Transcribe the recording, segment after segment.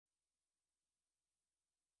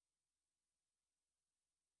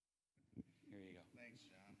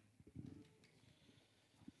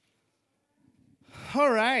All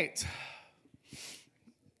right.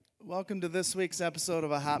 Welcome to this week's episode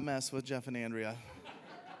of A Hot Mess with Jeff and Andrea.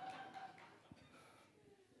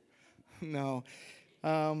 No.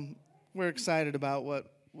 We're excited about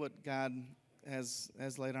what God has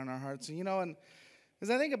laid on our hearts. And as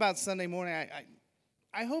I think about Sunday morning,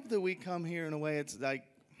 I hope that we come here in a way it's like,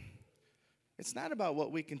 it's not about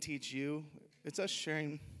what we can teach you. It's us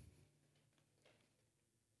sharing.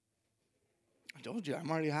 I told you, I'm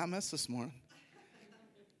already a hot mess this morning.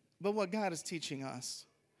 But what God is teaching us.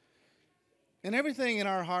 And everything in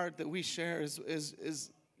our heart that we share is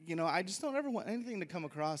I just don't ever want anything to come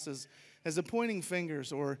across as a pointing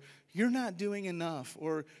fingers or you're not doing enough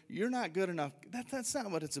or you're not good enough. That's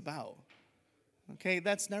not what it's about. Okay?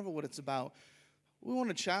 That's never what it's about. We want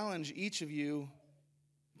to challenge each of you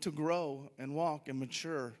to grow and walk and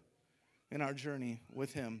mature in our journey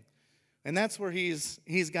with Him. And that's where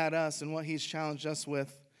He's got us and what He's challenged us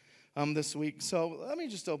with this week. So let me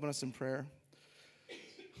just open us in prayer.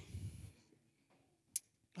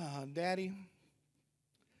 Daddy,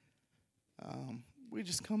 we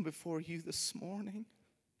just come before you this morning.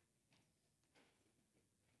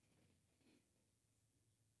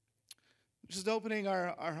 Just opening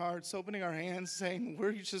our hearts, opening our hands, saying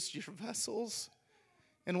we're just your vessels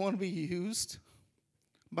and want to be used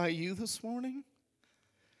by you this morning.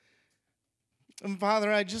 And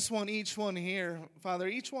Father, I just want each one here, Father,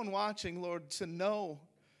 each one watching, Lord, to know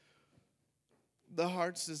the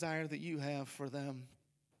heart's desire that you have for them.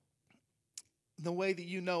 The way that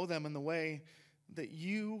you know them and the way that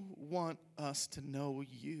you want us to know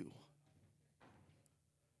you.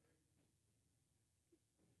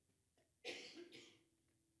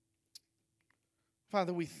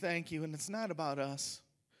 Father, we thank you, and it's not about us.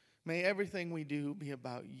 May everything we do be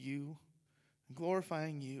about you,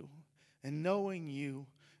 glorifying you, and knowing you,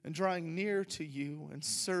 and drawing near to you, and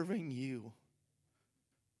serving you.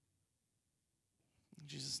 In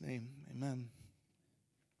Jesus' name, amen.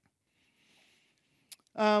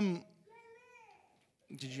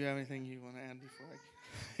 Did you have anything you want to add before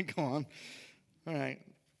I go on? All right.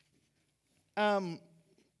 I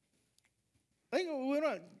think we want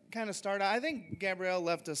to kind of start out. I think Gabrielle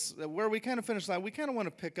left us where we kind of finished that. We kind of want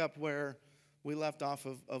to pick up where we left off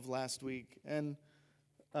of last week. And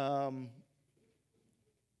can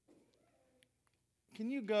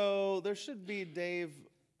you go? There should be, Dave,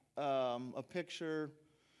 a picture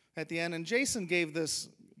at the end. And Jason gave this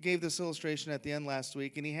illustration at the end last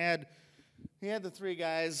week, and he had the three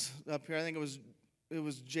guys up here. I think it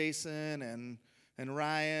was Jason and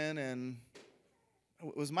Ryan and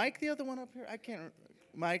was Mike the other one up here? I can't remember.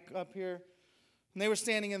 Mike up here. And they were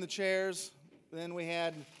standing in the chairs. Then we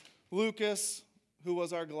had Lucas, who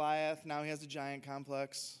was our Goliath. Now he has a giant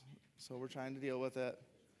complex, so we're trying to deal with it,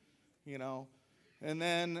 And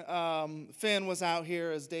then Finn was out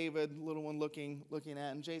here as David, little one looking at,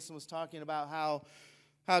 and Jason was talking about how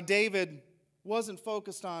David wasn't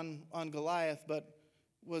focused on Goliath, but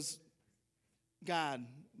was God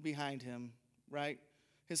behind him, right?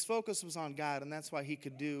 His focus was on God, and that's why he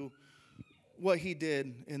could do what he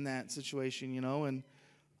did in that situation,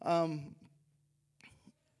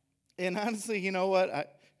 And honestly, you know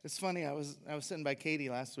what? It's funny. I was sitting by Katie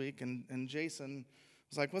last week, and Jason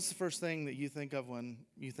was like, "What's the first thing that you think of when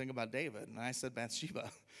you think about David?" And I said,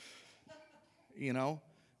 Bathsheba.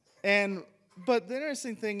 But the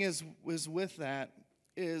interesting thing is with that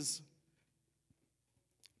is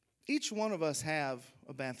each one of us have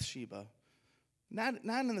a Bathsheba. Not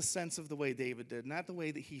in the sense of the way David did, not the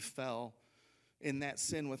way that he fell in that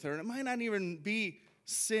sin with her. And it might not even be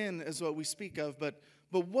sin as what we speak of, but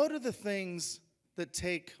what are the things that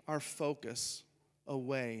take our focus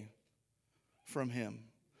away from him?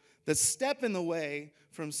 That step in the way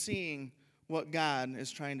from seeing what God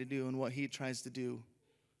is trying to do and what he tries to do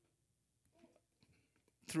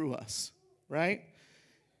through us, right?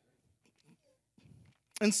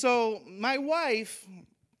 And so my wife,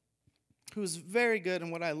 who's very good,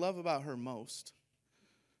 and what I love about her most,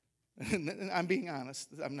 and I'm being honest,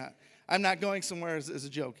 I'm not going somewhere as a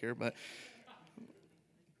joke here, but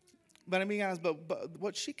I'm being honest, but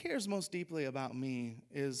what she cares most deeply about me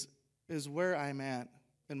is where I'm at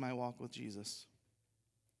in my walk with Jesus.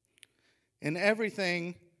 In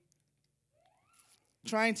everything,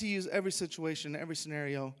 trying to use every situation, every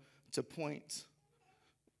scenario to point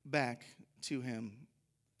back to him.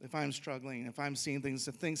 If I'm struggling, if I'm seeing things,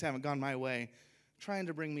 if things haven't gone my way, trying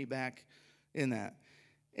to bring me back in that.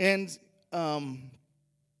 And,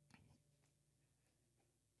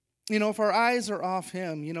 if our eyes are off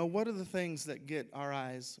him, what are the things that get our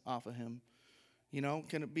eyes off of him?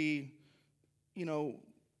 Can it be,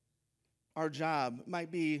 our job. It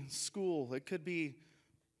might be school. It could be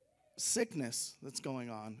sickness that's going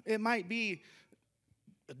on. It might be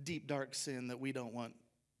a deep, dark sin that we don't want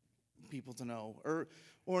people to know, or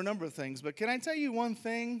a number of things. But can I tell you one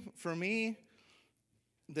thing for me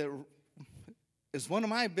that is one of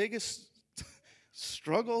my biggest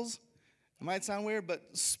struggles? It might sound weird, but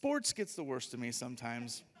sports gets the worst of me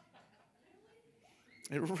sometimes.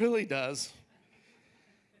 It really does.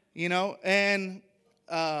 You know, and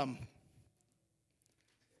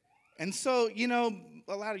so, you know,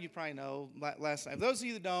 a lot of you probably know last night. For those of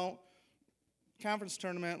you that don't, conference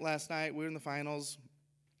tournament last night, we were in the finals.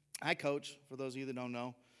 I coach, for those of you that don't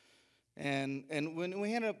know. And when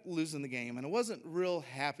we ended up losing the game, and I wasn't real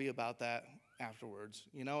happy about that afterwards,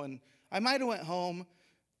 you know, and I might have went home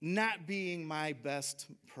not being my best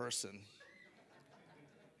person.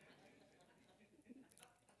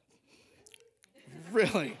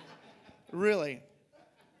 Really, really.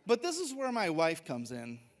 But this is where my wife comes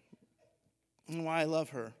in and why I love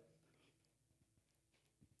her.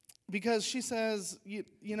 Because she says, you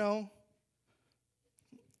know,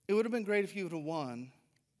 it would have been great if you would have won.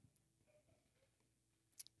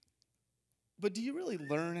 But do you really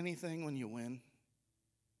learn anything when you win?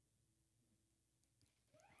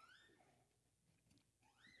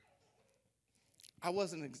 I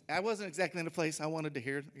wasn't exactly in the place I wanted to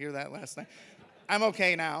hear that last night. I'm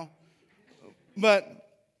okay now. But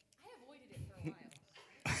I avoided it for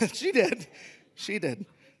a while.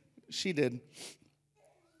 She did.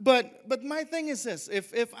 But my thing is this,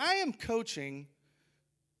 if I am coaching,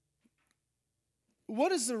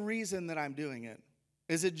 what is the reason that I'm doing it?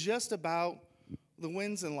 Is it just about the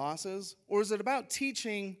wins and losses? Or is it about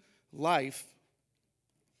teaching life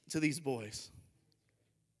to these boys?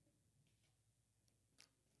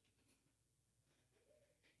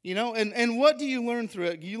 You know, and what do you learn through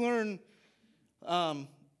it? You learn,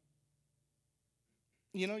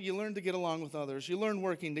 you learn to get along with others. You learn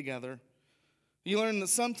working together. You learn that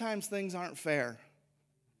sometimes things aren't fair,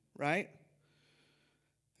 right?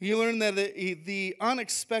 You learn that the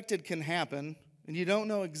unexpected can happen, and you don't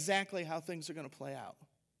know exactly how things are going to play out.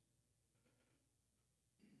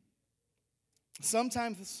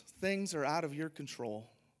 Sometimes things are out of your control.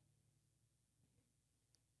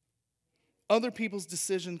 Other people's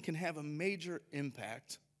decision can have a major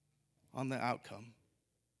impact on the outcome.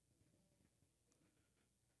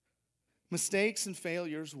 Mistakes and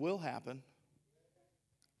failures will happen.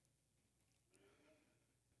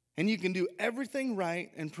 And you can do everything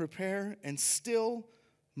right and prepare and still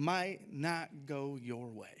might not go your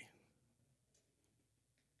way.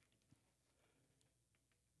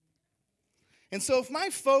 And so if my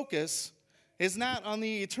focus is not on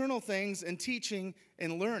the eternal things and teaching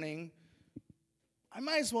and learning, I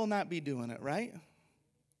might as well not be doing it, right?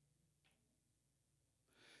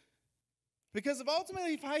 Because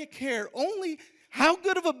if I care only how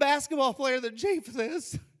good of a basketball player that Japheth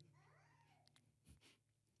is,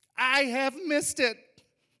 I have missed it.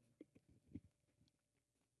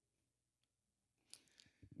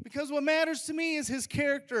 Because what matters to me is his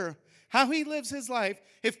character, how he lives his life.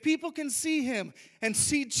 If people can see him and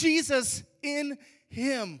see Jesus in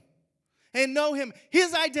him and know him,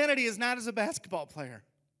 his identity is not as a basketball player.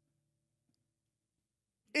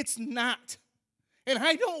 It's not. And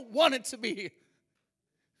I don't want it to be.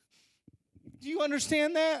 Do you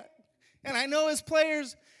understand that? And I know as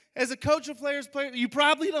players, as a coach of players, you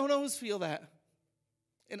probably don't always feel that.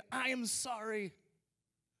 And I am sorry.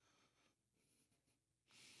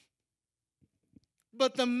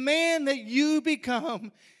 But the man that you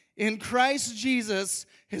become in Christ Jesus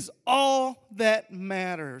is all that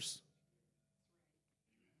matters.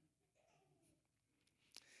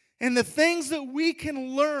 And the things that we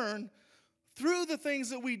can learn through the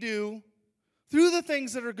things that we do, through the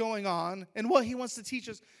things that are going on, and what he wants to teach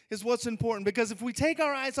us is what's important. Because if we take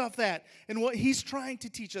our eyes off that and what he's trying to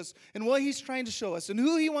teach us and what he's trying to show us and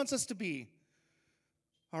who he wants us to be,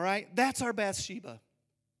 all right, that's our Bathsheba.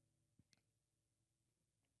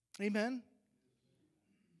 Amen?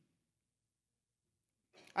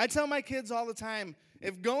 I tell my kids all the time,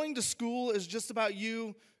 if going to school is just about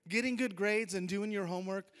you getting good grades and doing your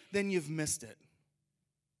homework, then you've missed it.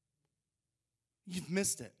 You've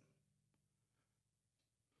missed it.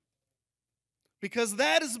 Because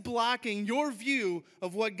that is blocking your view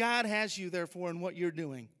of what God has you there for and what you're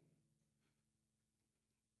doing.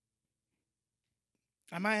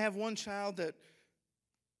 I might have one child that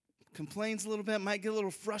complains a little bit, might get a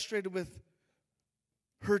little frustrated with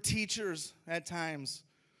her teachers at times,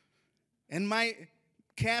 and might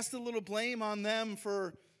cast a little blame on them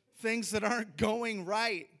for things that aren't going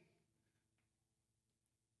right.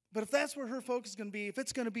 But if that's where her focus is going to be, if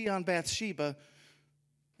it's going to be on Bathsheba,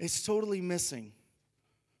 it's totally missing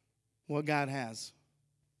what God has.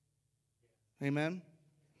 Amen?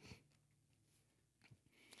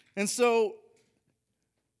 And so,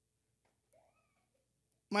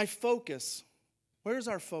 my focus, where's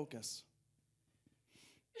our focus?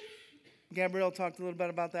 Gabrielle talked a little bit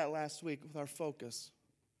about that last week with our focus.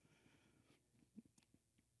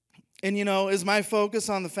 And is my focus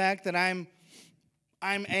on the fact that I'm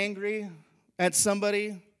angry at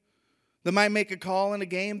somebody that might make a call in a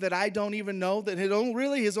game that I don't even know, that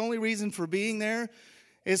his only reason for being there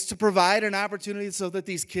is to provide an opportunity so that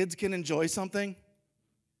these kids can enjoy something?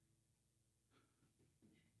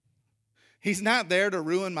 He's not there to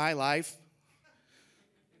ruin my life,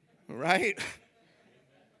 right?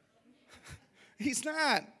 He's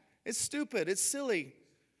not. It's stupid. It's silly.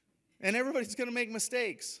 And everybody's going to make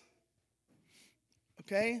mistakes.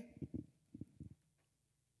 Okay?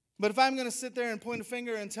 But if I'm going to sit there and point a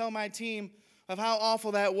finger and tell my team of how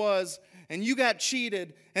awful that was, and you got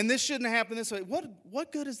cheated, and this shouldn't have happened this way,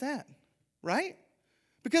 what good is that? Right?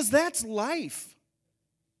 Because that's life.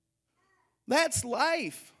 That's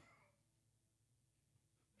life.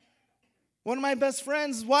 One of my best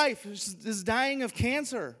friend's wife is dying of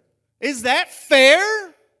cancer. Is that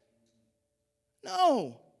fair?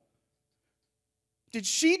 No. Did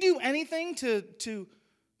she do anything to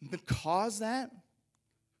cause that?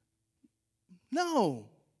 No.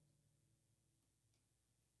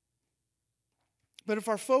 But if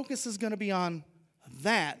our focus is going to be on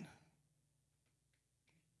that,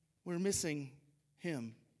 we're missing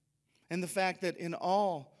him. And the fact that in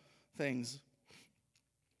all things,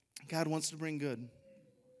 God wants to bring good.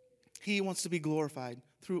 He wants to be glorified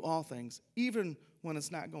through all things, even when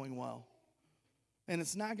it's not going well. And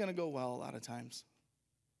it's not going to go well a lot of times.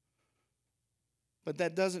 But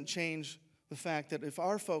that doesn't change the fact that if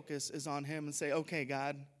our focus is on him and say, okay,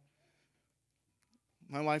 God,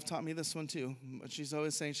 my wife taught me this one too. But she's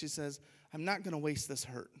always saying, she says, I'm not going to waste this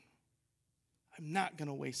hurt. I'm not going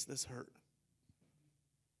to waste this hurt.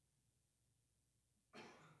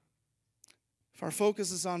 If our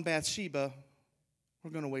focus is on Bathsheba,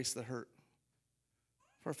 we're going to waste the hurt.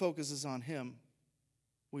 If our focus is on him,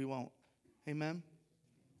 we won't. Amen?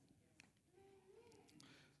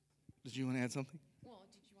 Did you want to add something? Well,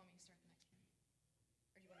 did you want me to start the next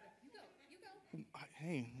one? Or you want to go? You go.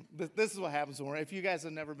 Hey, this is what happens when if you guys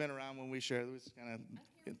have never been around when we share, we just kind of.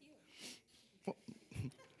 Well,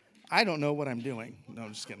 I don't know what I'm doing. No,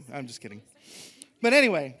 I'm just kidding. I'm just kidding. But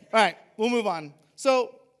anyway, all right, we'll move on.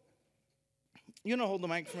 So, hold the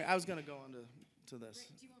mic for me. I was going to go on to this.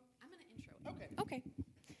 Do you want, I'm going to intro. Okay.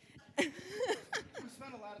 We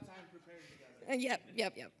spent a lot of time preparing together.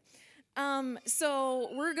 Yep. So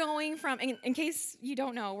we're going from, in case you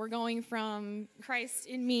don't know, we're going from Christ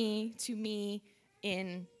in me to me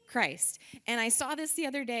in Christ. And I saw this the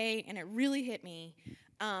other day, and it really hit me.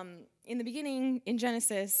 In the beginning, in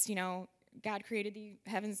Genesis, God created the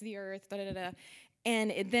heavens, the earth,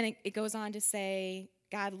 and then it goes on to say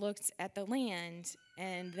God looked at the land,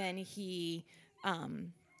 and then he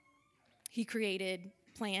created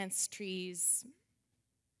plants, trees,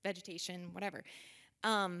 vegetation, whatever.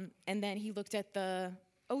 And then he looked at the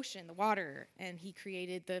ocean, the water, and he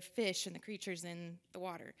created the fish and the creatures in the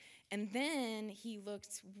water. And then he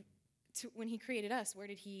looked when he created us, where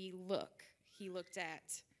did he look? He looked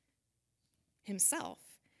at himself.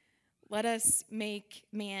 Let us make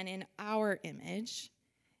man in our image,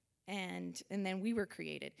 and then we were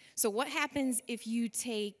created. So what happens if you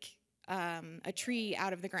take a tree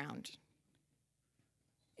out of the ground?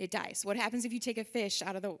 It dies. What happens if you take a fish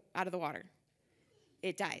out of the water?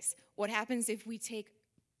 It dies. What happens if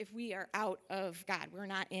we are out of God? We're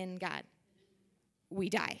not in God. We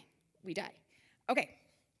die. Okay.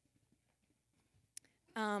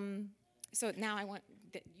 So now I want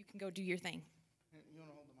that you can go do your thing. You want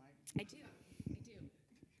to hold the mic? I do.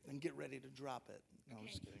 Then get ready to drop it. No, Okay. I'm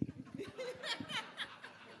just kidding.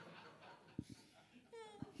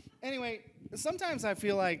 Anyway, sometimes I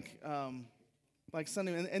feel like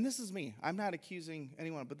Sunday, and this is me. I'm not accusing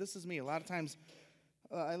anyone, but this is me. A lot of times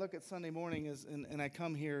I look at Sunday morning and I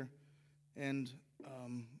come here and,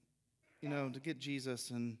 to get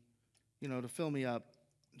Jesus and, to fill me up,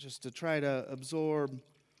 just to try to absorb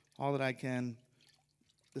all that I can.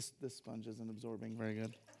 This sponge isn't absorbing very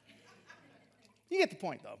good. You get the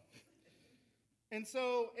point, though. And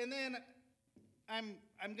then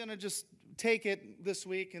I'm going to just take it this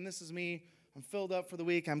week, and this is me. I'm filled up for the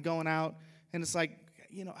week. I'm going out, and it's like,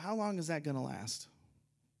 how long is that going to last?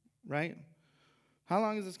 Right? How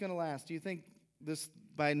long is this going to last? Do you think this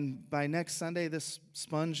by next Sunday this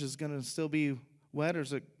sponge is going to still be wet, or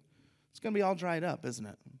is it it's going to be all dried up, isn't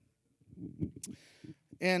it?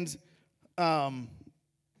 And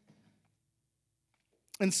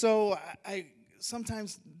so I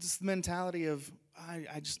sometimes just the mentality of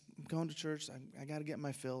I just I'm going to church. I got to get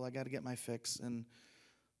my fill. I got to get my fix. And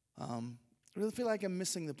I really feel like I'm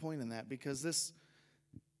missing the point in that, because this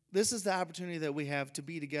is the opportunity that we have to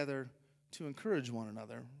be together to encourage one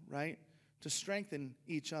another, right? To strengthen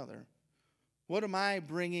each other. What am I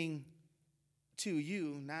bringing to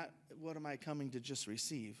you, not what am I coming to just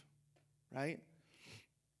receive, right?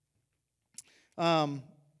 And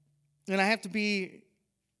I have to be,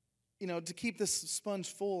 to keep this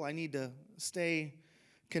sponge full, I need to stay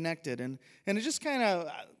connected. And it just kind of,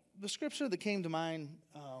 the scripture that came to mind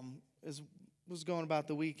as was going about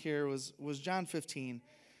the week here was John 15.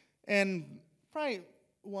 And probably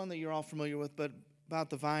one that you're all familiar with, but about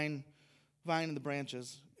the vine and the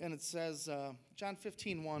branches. And it says, John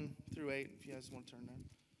 15, 1 through 8, if you guys want to turn there.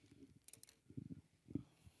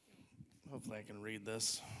 Hopefully I can read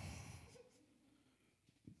this.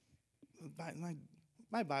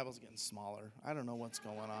 My Bible's getting smaller. I don't know what's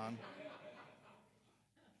going on.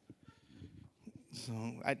 So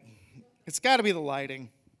it's got to be the lighting.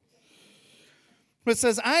 But it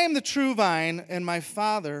says, I am the true vine, and my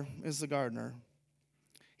Father is the gardener.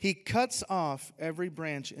 He cuts off every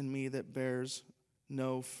branch in me that bears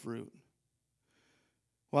no fruit,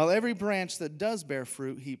 while every branch that does bear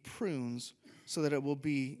fruit, he prunes so that it will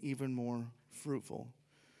be even more fruitful.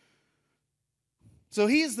 So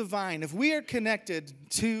he is the vine. If we are connected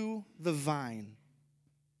to the vine,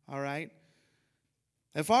 all right,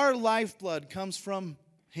 if our lifeblood comes from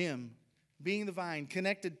him, being the vine,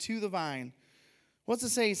 connected to the vine, what's it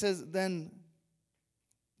say? He says, then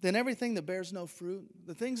everything that bears no fruit,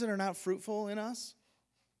 the things that are not fruitful in us,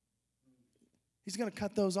 he's going to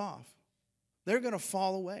cut those off. They're going to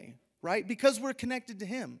fall away, right? Because we're connected to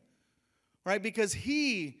him, right? Because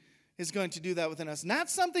he is going to do that within us. Not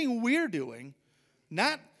something we're doing.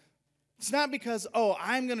 It's not because,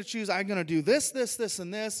 I'm going to do this,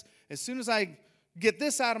 and this. As soon as I get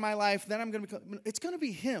this out of my life, then I'm going to become, it's going to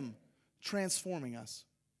be him transforming us,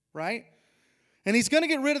 right? And he's going to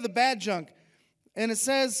get rid of the bad junk. And it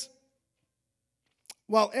says,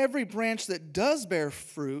 while every branch that does bear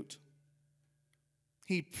fruit,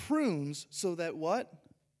 he prunes so that what?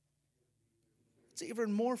 It's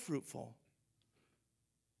even more fruitful.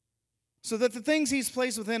 So that the things he's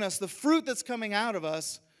placed within us, the fruit that's coming out of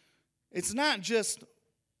us, it's not just,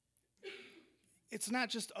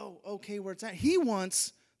 okay, where it's at. He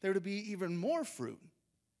wants there to be even more fruit,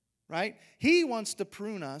 right? He wants to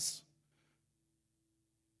prune us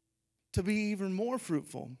to be even more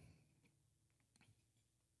fruitful.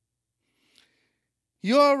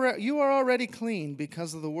 You are already clean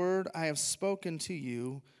because of the word I have spoken to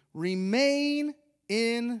you. Remain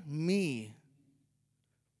in me,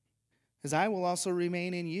 as I will also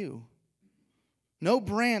remain in you. No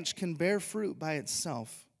branch can bear fruit by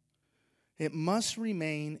itself. It must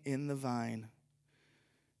remain in the vine.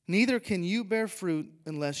 Neither can you bear fruit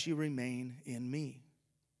unless you remain in me.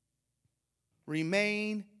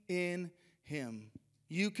 Remain in him.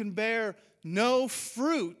 You can bear no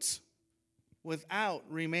fruit without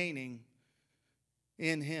remaining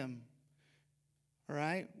in him. All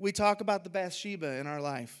right? We talk about the Bathsheba in our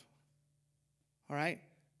life. All right?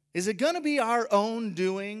 Is it going to be our own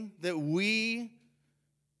doing that we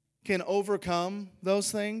can overcome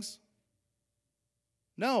those things?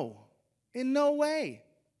 No. In no way.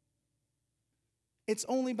 It's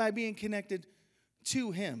only by being connected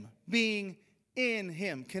to him, being in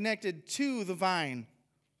him, connected to the vine.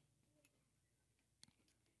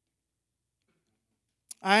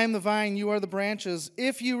 I am the vine, you are the branches.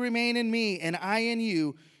 If you remain in me and I in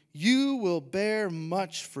you, you will bear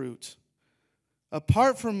much fruit.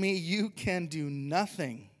 Apart from me, you can do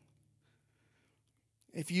nothing.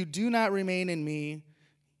 If you do not remain in me,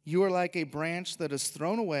 you are like a branch that is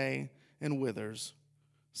thrown away and withers.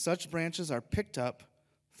 Such branches are picked up,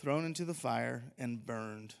 thrown into the fire, and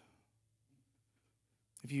burned.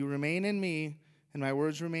 If you remain in me and my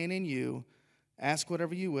words remain in you, ask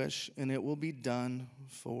whatever you wish, and it will be done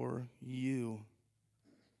for you.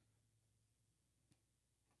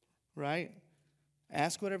 Right?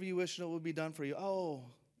 Ask whatever you wish, and it will be done for you. Oh,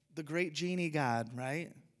 the great genie God,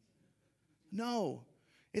 right? No.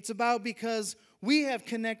 It's about because we have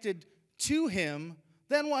connected to him,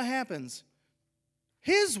 then what happens?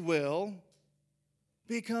 His will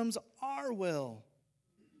becomes our will.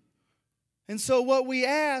 And so what we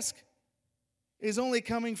ask is only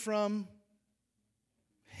coming from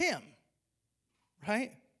him,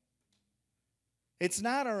 right? It's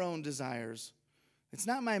not our own desires. It's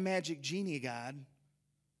not my magic genie God.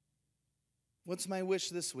 What's my wish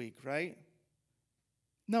this week, right?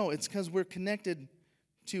 No, it's because we're connected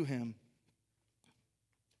to him.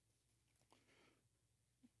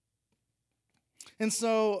 And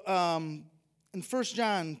so in 1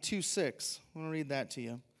 John 2:6, I want to read that to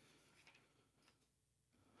you.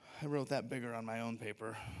 I wrote that bigger on my own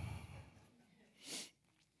paper.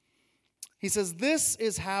 He says, "This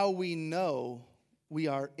is how we know we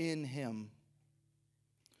are in him.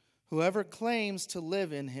 Whoever claims to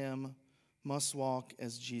live in him must walk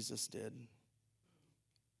as Jesus did."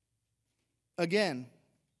 Again,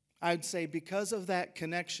 I'd say because of that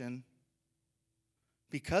connection,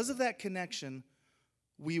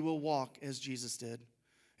 we will walk as Jesus did.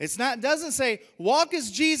 Doesn't say, walk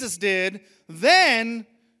as Jesus did, then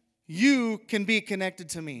you can be connected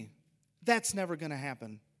to me. That's never going to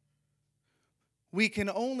happen. We can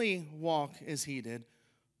only walk as he did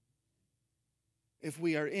if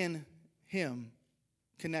we are in him,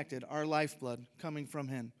 connected, our lifeblood coming from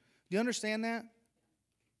him. Do you understand that?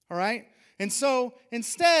 All right? And so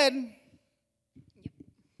instead of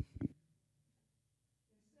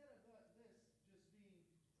this just being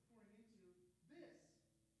pouring into this is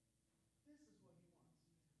what he wants.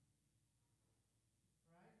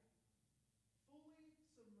 Right? Fully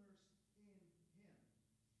submersed in him.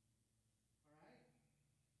 All right?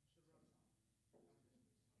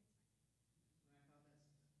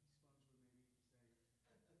 Should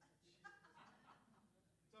rub some. And I thought that sponge would maybe stay.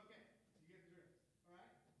 It's okay. You get the drift. All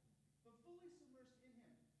right? But fully submersed in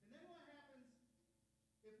him. And then what happens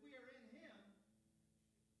if we are in him?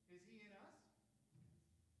 Is he in us?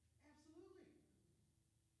 Absolutely.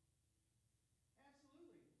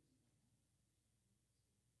 Absolutely.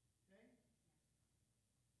 Okay?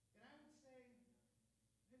 And I would say,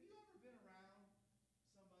 have you ever been around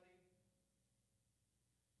somebody? Sorry.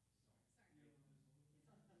 I need one of those.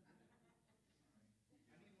 Yeah.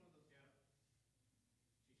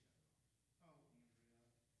 She shut it off.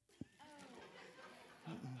 Oh, Andrea.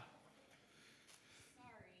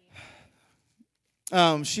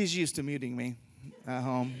 Sorry. She's used to muting me at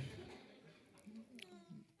home.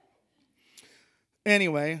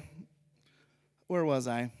 Anyway, where was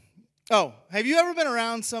I? Oh, have you ever been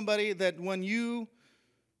around somebody that when you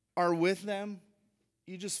are with them,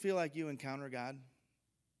 you just feel like you encounter God?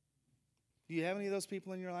 Do you have any of those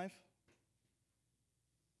people in your life?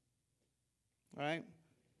 All right.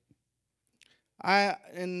 I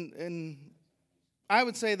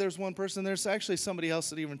would say there's one person. There's actually somebody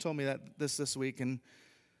else that even told me that this week.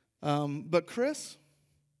 But Chris,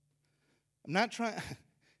 I'm not trying.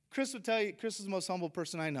 Chris would tell you, Chris is the most humble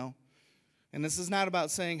person I know. And this is not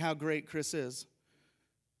about saying how great Chris is.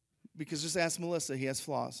 Because just ask Melissa, he has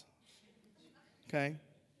flaws. Okay?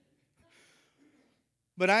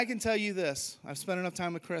 But I can tell you this. I've spent enough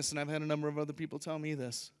time with Chris, and I've had a number of other people tell me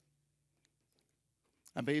this.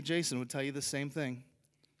 I bet Jason would tell you the same thing.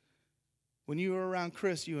 When you are around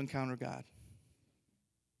Chris, you encounter God.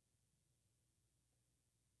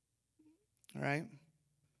 All right?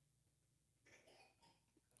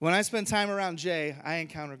 When I spend time around Jay, I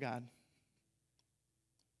encounter God.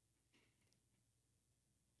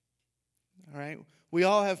 All right? We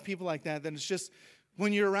all have people like that. Then it's just,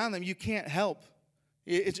 when you're around them, you can't help.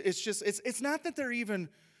 It's not that they're even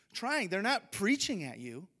trying. They're not preaching at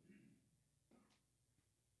you.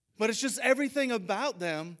 But it's just everything about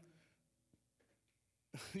them.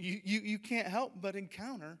 You can't help but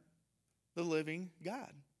encounter the living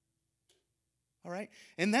God. All right?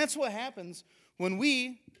 And that's what happens when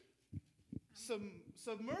we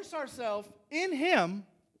submerge ourselves in him.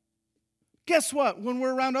 Guess what? When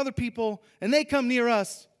we're around other people and they come near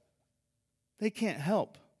us, they can't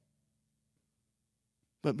help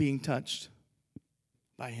but being touched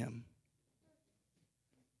by him.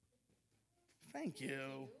 Thank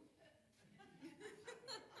you.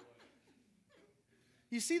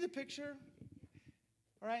 You see the picture?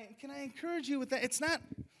 All right? Can I encourage you with that? It's not,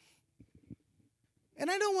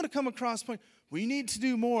 and I don't want to come across point, we need to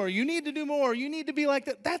do more. You need to do more. You need to be like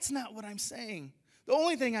that. That's not what I'm saying. The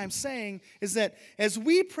only thing I'm saying is that as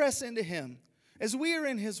we press into him, as we are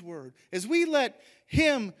in his word, as we let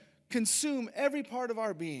him consume every part of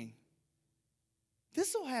our being,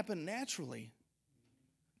 this will happen naturally.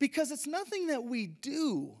 Because it's nothing that we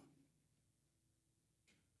do.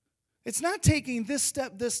 It's not taking this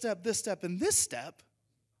step, this step, this step, and this step.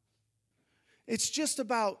 It's just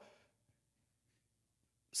about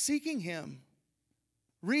seeking him,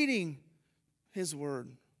 reading his word,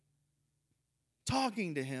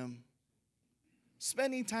 talking to him,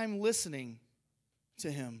 spending time listening to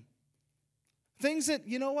him. Things that,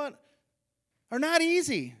 you know what, are not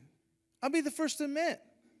easy. I'll be the first to admit.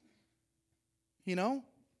 You know?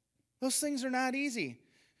 Those things are not easy.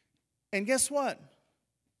 And guess what?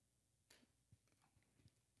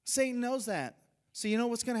 Satan knows that. So you know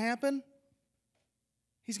what's going to happen?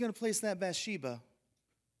 He's going to place that Bathsheba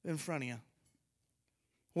in front of you.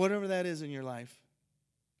 Whatever that is in your life.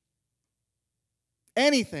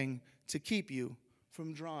 Anything to keep you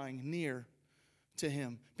from drawing near to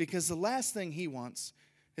him. Because the last thing he wants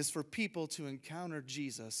is for people to encounter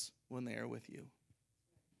Jesus when they are with you.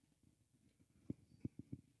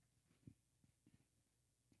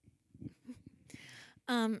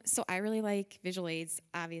 So I really like visual aids,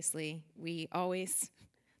 obviously. It's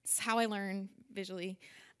how I learn visually.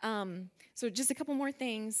 So just a couple more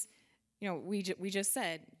things. We just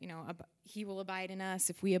said, he will abide in us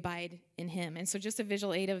if we abide in him. And so just a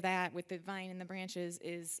visual aid of that with the vine and the branches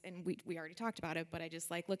is, and we already talked about it, but I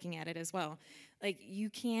just like looking at it as well. Like, you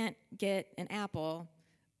can't get an apple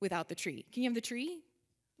without the tree. Can you have the tree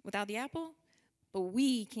without the apple? But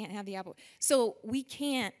we can't have the apple. So we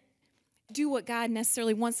can't do what God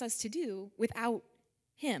necessarily wants us to do without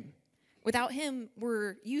him. Without him,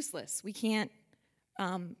 we're useless. We can't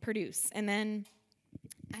produce. And then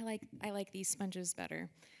I like these sponges better.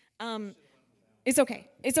 It's okay.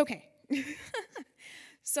 It's okay.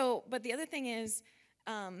 So, but the other thing is,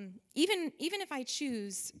 even if I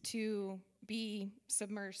choose to be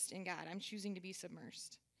submersed in God, I'm choosing to be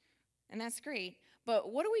submersed. And that's great.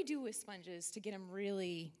 But what do we do with sponges to get them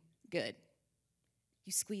really good?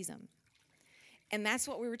 You squeeze them. And that's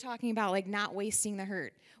what we were talking about, like not wasting the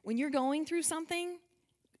hurt. When you're going through something,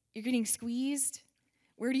 you're getting squeezed,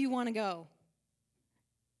 where do you want to go?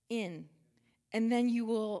 In. And then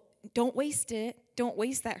don't waste it. Don't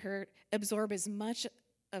waste that hurt. Absorb as much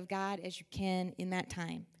of God as you can in that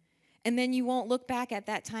time. And then you won't look back at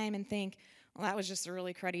that time and think, well, that was just a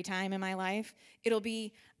really cruddy time in my life. It'll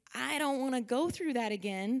be, I don't want to go through that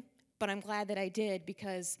again, but I'm glad that I did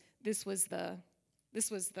because this was the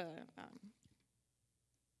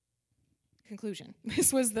conclusion.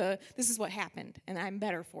 This is what happened, and I'm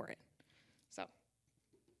better for it. So,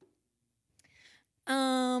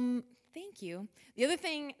 thank you. The other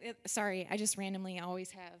thing, sorry, I just randomly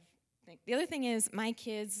always have. The other thing is my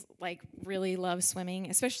kids really love swimming,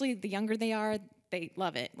 especially the younger they are, they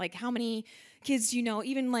love it. Like, how many kids do you know,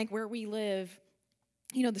 even where we live,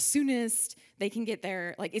 the soonest they can get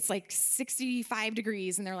there, it's 65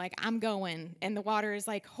 degrees, and they're like, I'm going, and the water is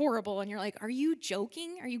horrible, and you're like, are you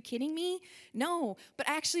joking? Are you kidding me? No. But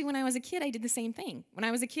actually, when I was a kid, I did the same thing. When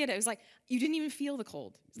I was a kid, I was like, you didn't even feel the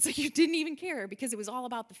cold. It's like you didn't even care because it was all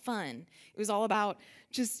about the fun. It was all about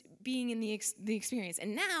just being in the experience.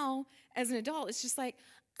 And now, as an adult, it's just like,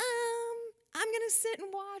 I'm going to sit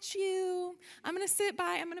and watch you. I'm going to sit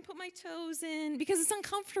by. I'm going to put my toes in because it's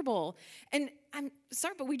uncomfortable. And I'm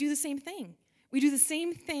sorry, but we do the same thing. We do the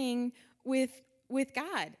same thing with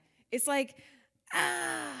God. It's like,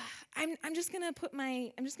 I'm just going to put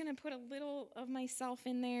a little of myself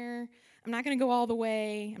in there. I'm not going to go all the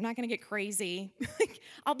way. I'm not going to get crazy.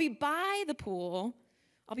 I'll be by the pool.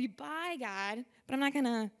 I'll be by God, but I'm not going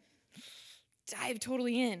to dive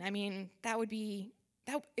totally in. I mean,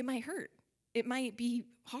 it might hurt. It might be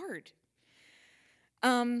hard.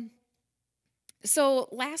 So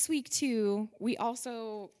last week, too, we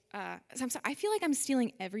also, I'm sorry, I feel like I'm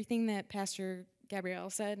stealing everything that Pastor Gabrielle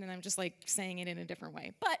said, and I'm just saying it in a different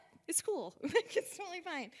way. But it's cool. It's totally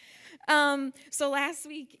fine. So last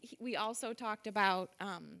week, we also talked about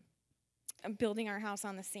building our house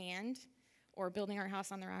on the sand or building our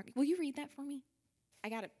house on the rock. Will you read that for me? I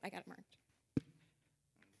got it marked.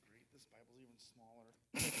 Great, this Bible's even smaller.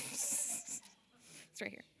 It's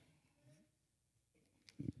right here.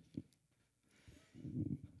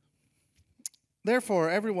 Therefore,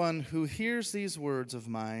 everyone who hears these words of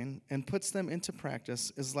mine and puts them into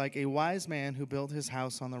practice is like a wise man who built his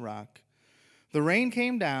house on the rock. The rain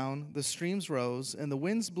came down, the streams rose, and the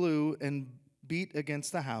winds blew and beat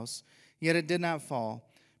against the house, yet it did not fall,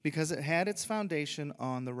 because it had its foundation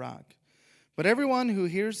on the rock. But everyone who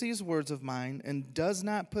hears these words of mine and does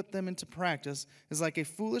not put them into practice is like a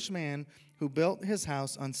foolish man who built his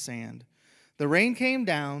house on sand. The rain came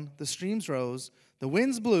down, the streams rose, the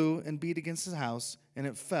winds blew and beat against his house, and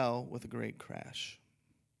it fell with a great crash.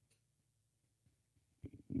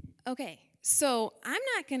 Okay, so I'm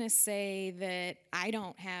not going to say that I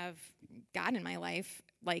don't have God in my life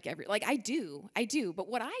I do. But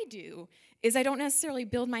what I do is I don't necessarily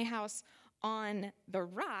build my house on the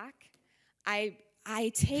rock. I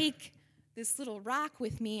take this little rock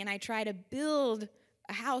with me and I try to build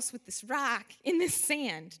a house with this rock in this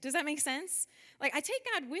sand. Does that make sense? Like, I take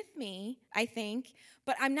God with me, I think,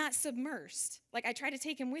 but I'm not submersed. Like, I try to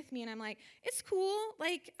take him with me, and I'm like, it's cool.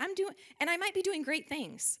 Like, and I might be doing great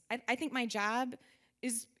things. I think my job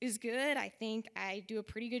is good. I think I do a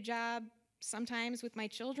pretty good job sometimes with my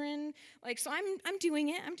children. Like, so I'm doing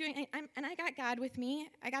it. And I got God with me.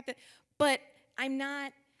 I got the, but I'm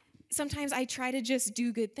not, sometimes I try to just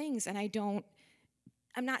do good things, and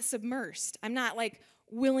I'm not submersed. I'm not like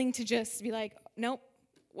willing to just be like, nope,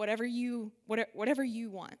 whatever you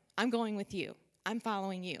want, I'm going with you. I'm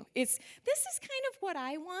following you. This is kind of what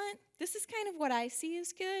I want. This is kind of what I see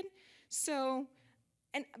as good. So,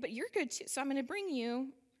 but you're good too. So I'm going to bring you,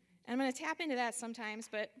 and I'm going to tap into that sometimes,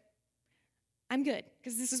 but I'm good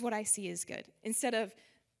because this is what I see as good. Instead of,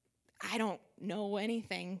 I don't know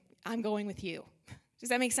anything, I'm going with you. Does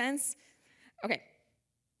that make sense? Okay.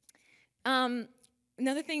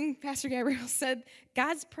 Another thing Pastor Gabriel said,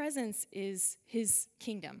 God's presence is his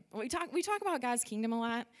kingdom. We talk about God's kingdom a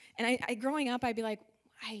lot, and I growing up, I'd be like,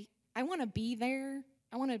 I want to be there.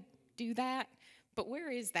 I want to do that, but where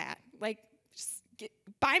is that? Like, just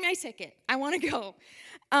buy my ticket. I want to go.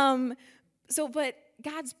 But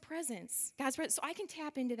God's presence, so I can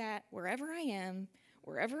tap into that wherever I am,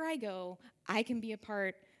 wherever I go, I can be a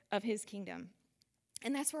part of his kingdom.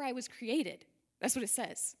 And that's where I was created. That's what it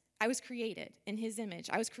says. I was created in his image.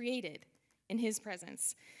 I was created in his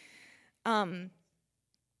presence. And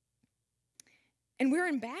we're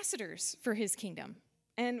ambassadors for his kingdom.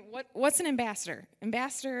 And what's an ambassador?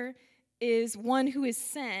 Ambassador is one who is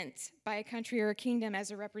sent by a country or a kingdom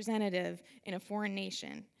as a representative in a foreign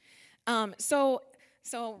nation.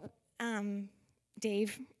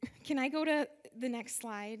 Dave, can I go to the next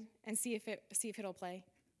slide and see if it'll play?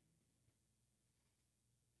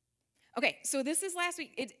 Okay, so this is last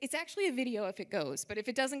week. It's actually a video if it goes, but if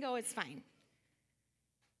it doesn't go, it's fine.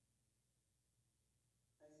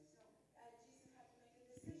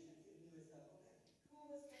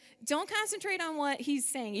 Don't concentrate on what he's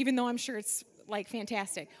saying, even though I'm sure it's like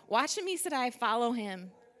fantastic. Watch him, he said, I follow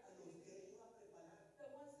him.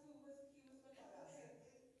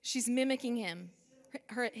 She's mimicking him.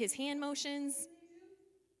 His hand motions.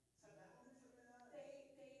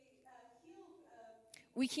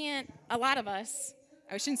 We can't, a lot of us,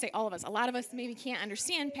 I shouldn't say all of us, a lot of us maybe can't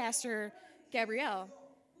understand Pastor Gabrielle,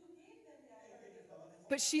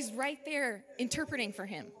 but she's right there interpreting for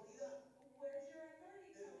him.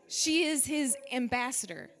 She is his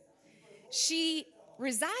ambassador. She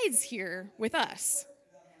resides here with us,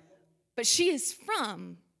 but she is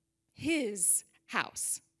from his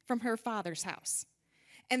house, from her father's house.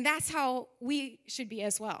 And that's how we should be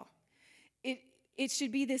as well. It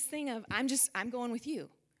should be this thing of, I'm going with you.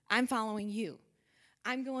 I'm following you.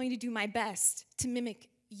 I'm going to do my best to mimic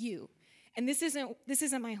you. And this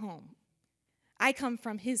isn't my home. I come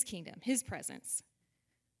from his kingdom, his presence.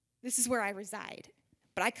 This is where I reside,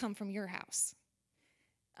 but I come from your house.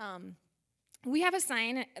 We have a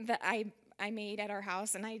sign that I made at our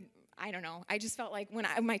house, and I don't know. I just felt like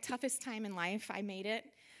my toughest time in life, I made it.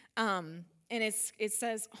 And it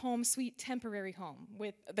says, home sweet temporary home,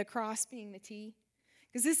 with the cross being the T.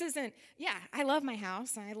 Because this isn't, I love my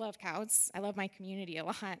house, and I love Couts. I love my community a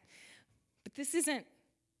lot. But this is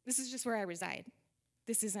just where I reside.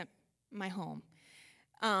 This isn't my home.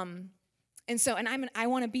 And I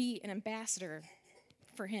want to be an ambassador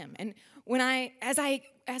for him. And as I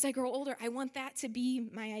grow older, I want that to be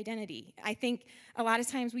my identity. I think a lot of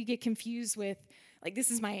times we get confused with, like,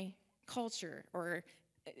 this is my culture,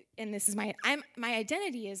 and this is my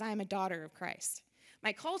identity is I'm a daughter of Christ.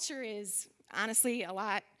 My culture is honestly a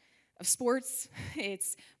lot of sports.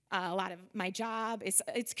 It's a lot of my job.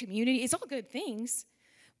 It's community. It's all good things.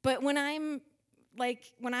 But when I'm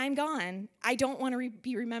gone, I don't want to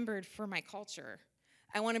be remembered for my culture.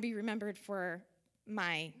 I want to be remembered for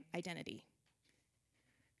my identity.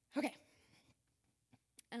 Okay.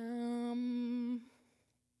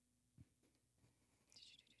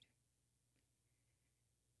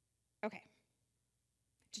 Okay.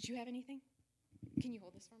 Did you have anything? Can you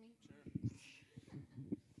hold this for me? Sure.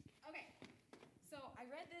 Okay. So I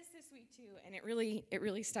read this week too, and it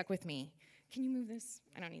really stuck with me. Can you move this?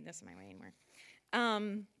 I don't need this in my way anymore.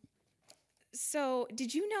 So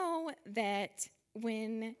did you know that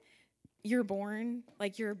when you're born,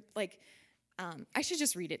 I should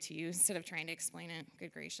just read it to you instead of trying to explain it.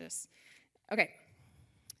 Good gracious. Okay.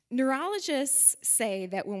 Neurologists say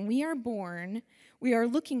that when we are born, we are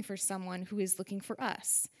looking for someone who is looking for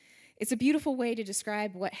us. It's a beautiful way to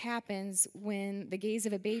describe what happens when the gaze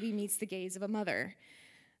of a baby meets the gaze of a mother.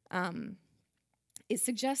 It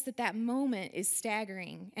suggests that moment is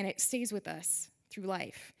staggering, and it stays with us through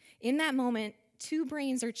life. In that moment, two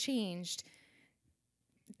brains are changed.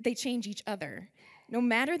 They change each other. No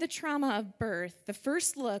matter the trauma of birth, the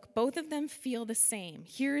first look, both of them feel the same.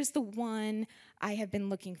 Here is the one I have been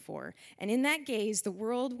looking for. And in that gaze, the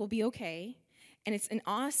world will be okay. And it's an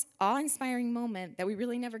awe-inspiring moment that we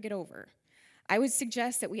really never get over. I would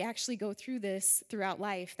suggest that we actually go through this throughout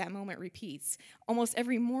life. That moment repeats. Almost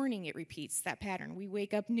every morning it repeats, that pattern. We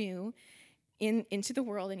wake up new into the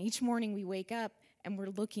world, and each morning we wake up and we're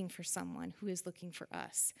looking for someone who is looking for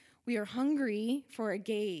us. We are hungry for a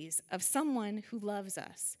gaze of someone who loves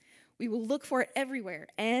us. We will look for it everywhere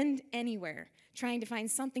and anywhere, trying to find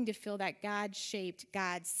something to fill that God-shaped,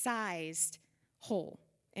 God-sized hole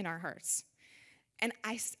in our hearts. And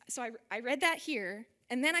I read that here,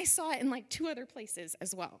 and then I saw it in like two other places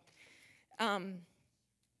as well. Can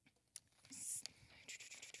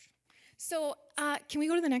we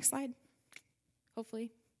go to the next slide?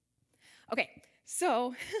 Hopefully. Okay,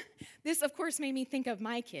 so this, of course, made me think of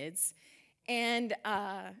my kids. And,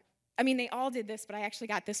 they all did this, but I actually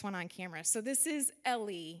got this one on camera. So this is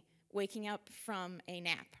Ellie waking up from a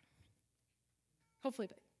nap. Hopefully.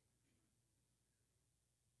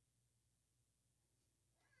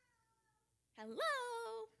 Hello.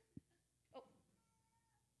 Oh.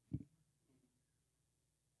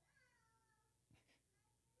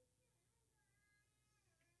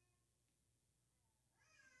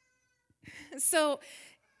 So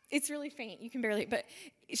it's really faint. You can barely, but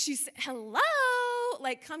she's, hello,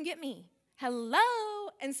 like, come get me. Hello.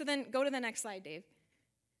 And so then go to the next slide, Dave.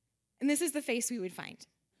 And this is the face we would find.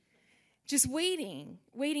 Just waiting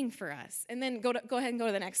for us. And then go ahead and go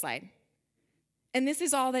to the next slide. And this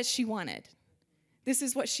is all that she wanted. This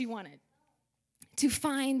is what she wanted. To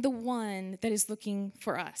find the one that is looking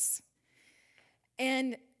for us.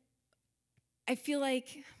 And I feel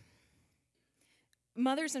like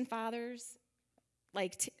mothers and fathers, we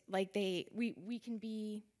can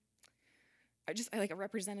be just like a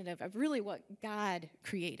representative of really what God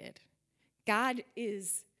created. God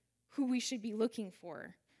is who we should be looking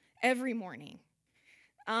for every morning.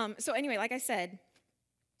 So anyway, like I said,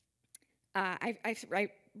 I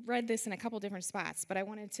read this in a couple different spots, but I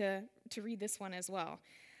wanted to read this one as well.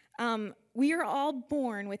 We are all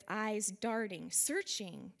born with eyes darting,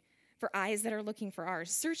 searching for eyes that are looking for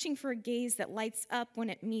ours, searching for a gaze that lights up when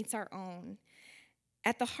it meets our own.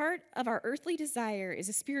 At the heart of our earthly desire is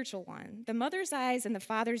a spiritual one. The mother's eyes and the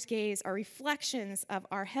father's gaze are reflections of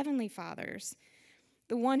our heavenly Father's,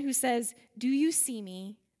 the one who says, "Do you see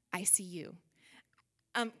me? I see you."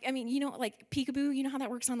 Like peekaboo, you know how that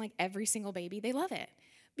works on like every single baby? They love it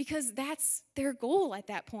because that's their goal at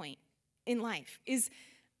that point in life is,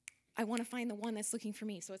 I want to find the one that's looking for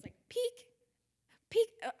me. So it's like, peek,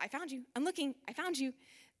 I found you. I'm looking. I found you.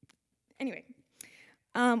 Anyway,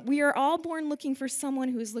 we are all born looking for someone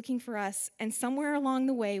who is looking for us, and somewhere along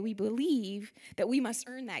the way, we believe that we must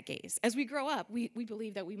earn that gaze. As we grow up, we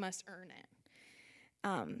believe that we must earn it.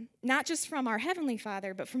 Not just from our Heavenly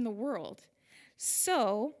Father, but from the world.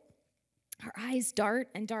 So our eyes dart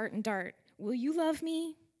and dart and dart. Will you love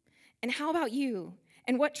me? And how about you?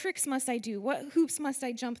 And what tricks must I do? What hoops must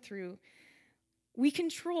I jump through? We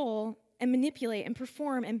control and manipulate and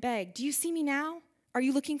perform and beg. Do you see me now? Are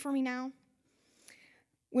you looking for me now?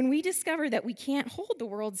 When we discover that we can't hold the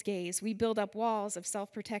world's gaze, we build up walls of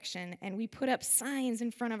self-protection, and we put up signs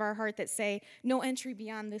in front of our heart that say, "No entry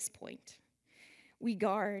beyond this point." We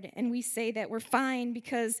guard, and we say that we're fine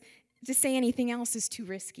because to say anything else is too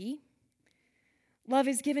risky. Love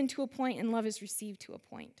is given to a point, and love is received to a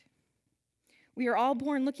point. We are all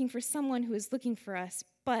born looking for someone who is looking for us,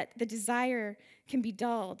 but the desire can be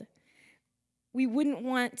dulled. We wouldn't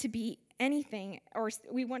want to be anything, or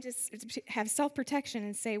we want to have self-protection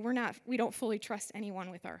and say we don't fully trust anyone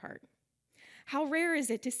with our heart. How rare is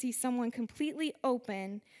it to see someone completely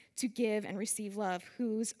open to give and receive love,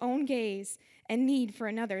 whose own gaze and need for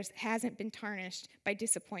another's hasn't been tarnished by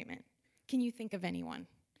disappointment? Can you think of anyone?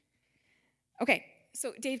 Okay,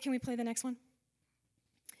 so Dave, can we play the next one?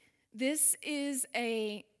 This is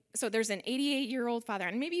so there's an 88-year-old father,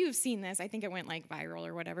 and maybe you've seen this. I think it went like viral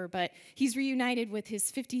or whatever, but he's reunited with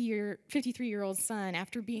his 53-year-old son.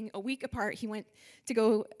 After being a week apart, he went to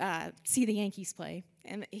go see the Yankees play,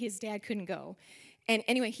 and his dad couldn't go. And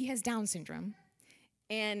anyway, he has Down syndrome,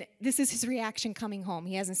 and this is his reaction coming home.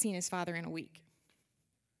 He hasn't seen his father in a week.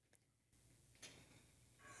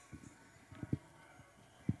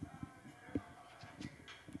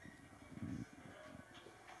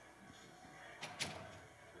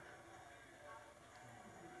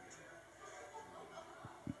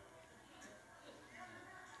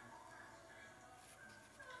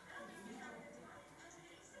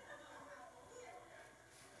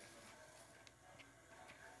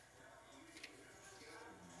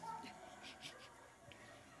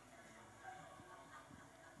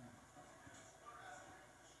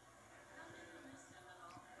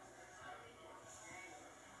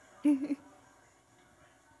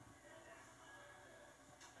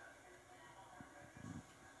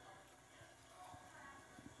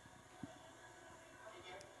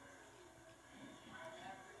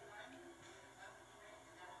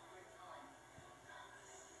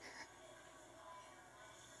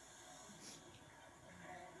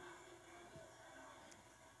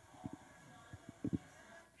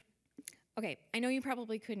 Okay, I know you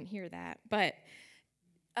probably couldn't hear that, but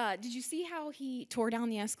did you see how he tore down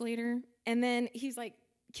the escalator? And then he's like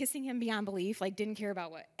kissing him beyond belief, like didn't care about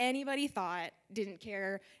what anybody thought, didn't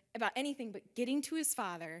care about anything but getting to his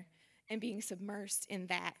father and being submersed in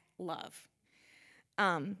that love.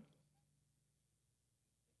 Um,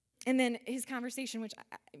 and then his conversation, which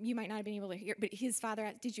you might not have been able to hear, but his father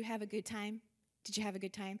asked, "Did you have a good time? Did you have a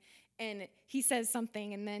good time?" And he says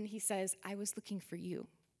something, and then he says, "I was looking for you."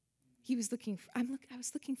 He was looking for, I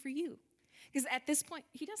was looking for you. Because at this point,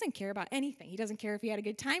 he doesn't care about anything. He doesn't care if he had a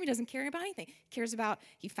good time. He doesn't care about anything. He cares about,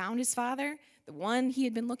 he found his father, the one he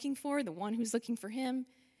had been looking for, the one who's looking for him,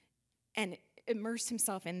 and immersed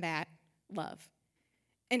himself in that love.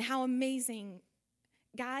 And how amazing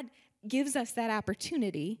God gives us that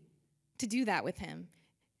opportunity to do that with him.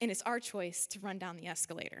 And it's our choice to run down the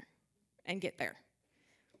escalator and get there.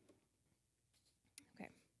 Okay.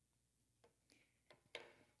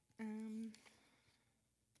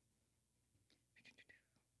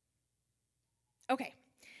 Okay.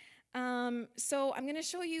 So I'm going to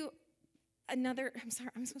show you another.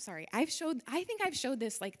 I'm so sorry. I think I've showed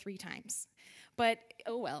this like 3 times, but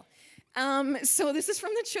oh well. So this is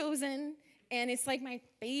from The Chosen, and it's like my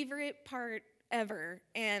favorite part ever.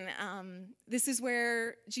 And this is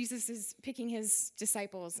where Jesus is picking his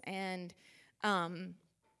disciples, and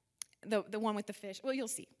the one with the fish. Well, you'll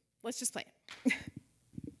see. Let's just play it.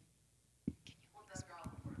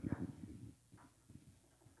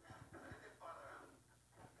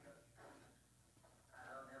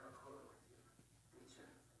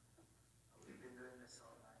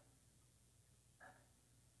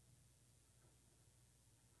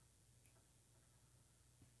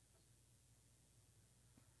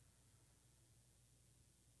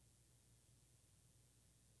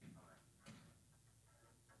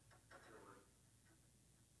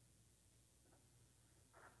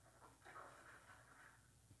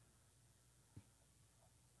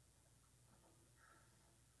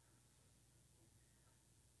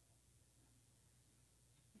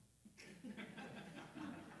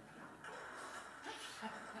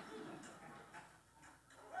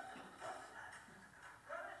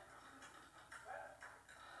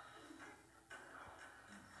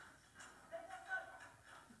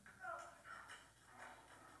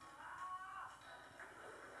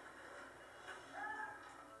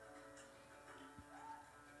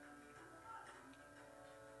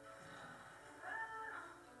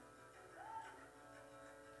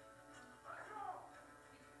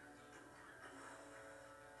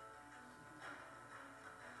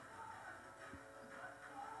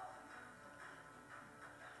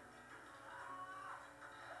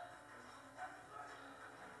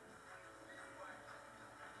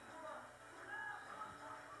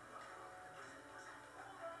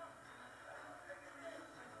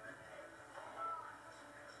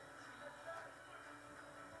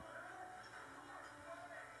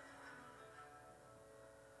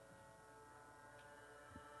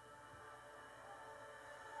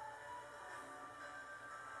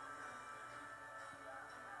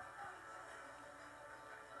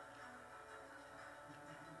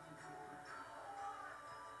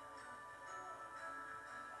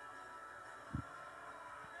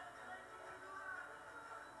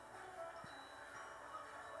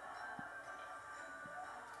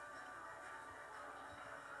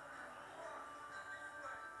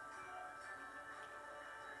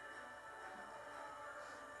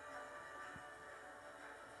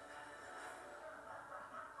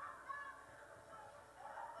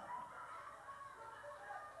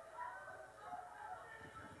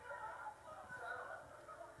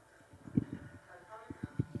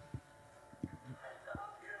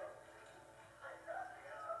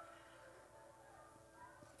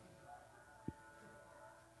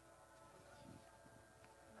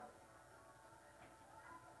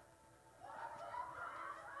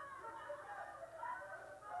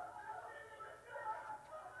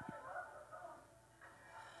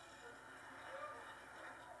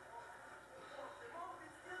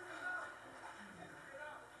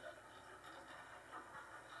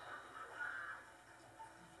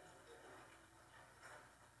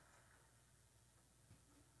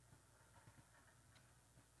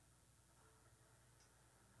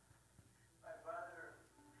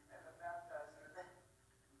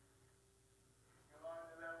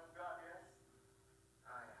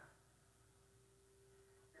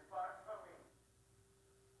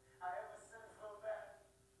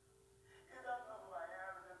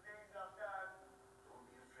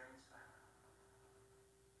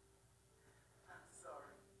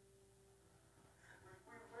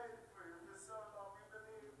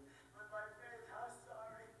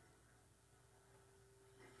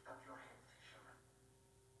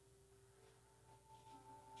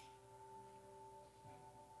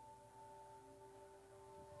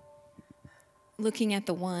 looking at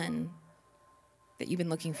the one that you've been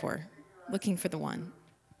looking for the one.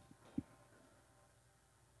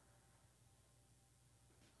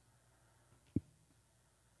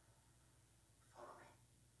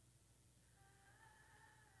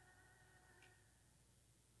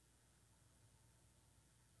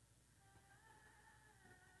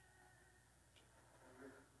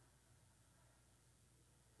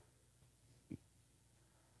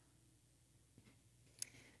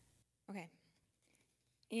 Okay.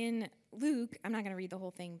 In Luke, I'm not going to read the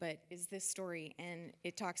whole thing, but is this story, and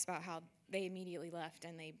it talks about how they immediately left,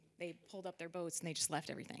 and they pulled up their boats, and they just left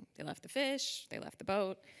everything. They left the fish, they left the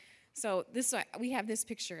boat. So we have this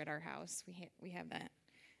picture at our house. We have that.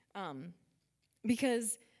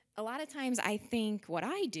 Because a lot of times I think what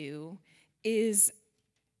I do is,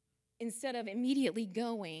 instead of immediately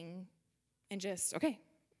going and just, okay,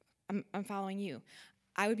 I'm following you,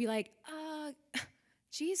 I would be like,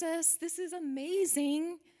 Jesus, this is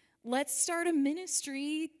amazing. Let's start a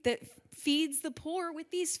ministry that feeds the poor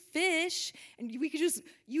with these fish. And we could just,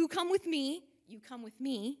 you come with me,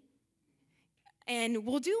 and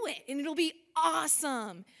we'll do it. And it'll be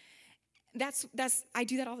awesome. I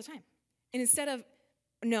do that all the time. And instead of,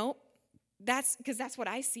 no, that's because that's what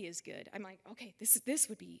I see as good. I'm like, okay, this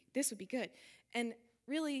would be good. And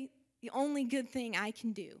really, the only good thing I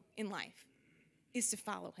can do in life is to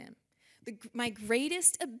follow him. My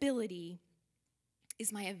greatest ability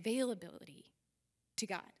is my availability to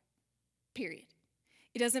God, period.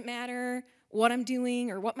 It doesn't matter what I'm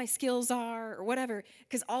doing or what my skills are or whatever,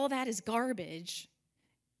 because all that is garbage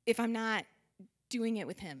if I'm not doing it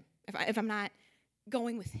with him, if I'm not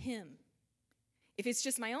going with him. If it's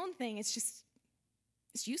just my own thing, it's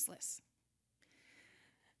useless.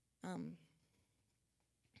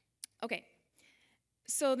 Okay,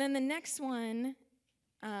 so then the next one,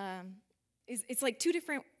 it's like two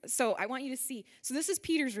different, so I want you to see. So this is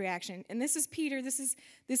Peter's reaction, and this is Peter, this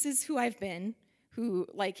is who I've been, who,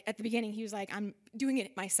 like, at the beginning, he was like, I'm doing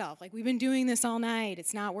it myself. Like, we've been doing this all night,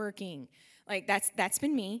 it's not working. Like, that's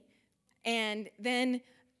been me. And then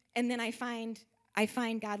I find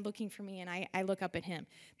God looking for me, and I look up at him.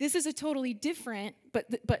 This is a totally different,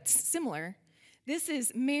 but similar. This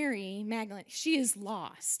is Mary Magdalene. She is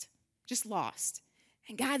lost, just lost.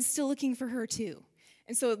 And God's still looking for her too.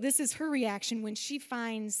 And so this is her reaction when she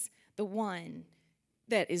finds the one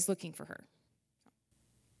that is looking for her.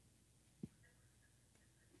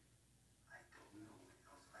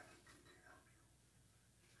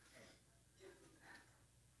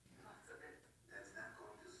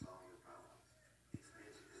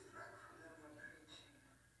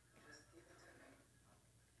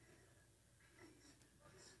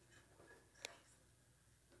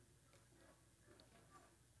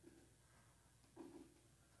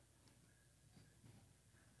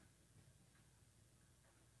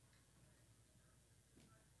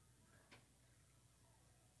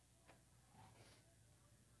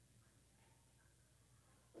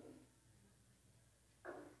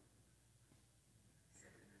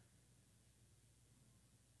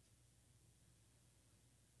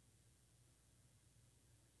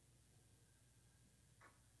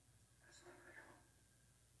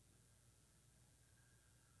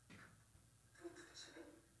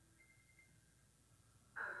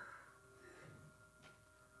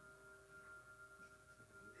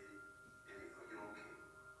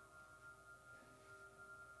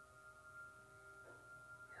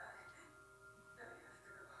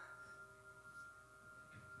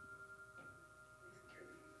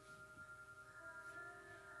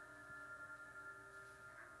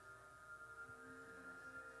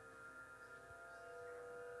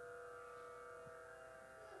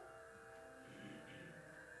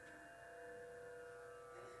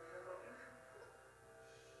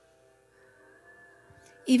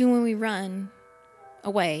 Even when we run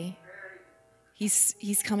away,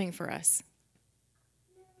 he's coming for us.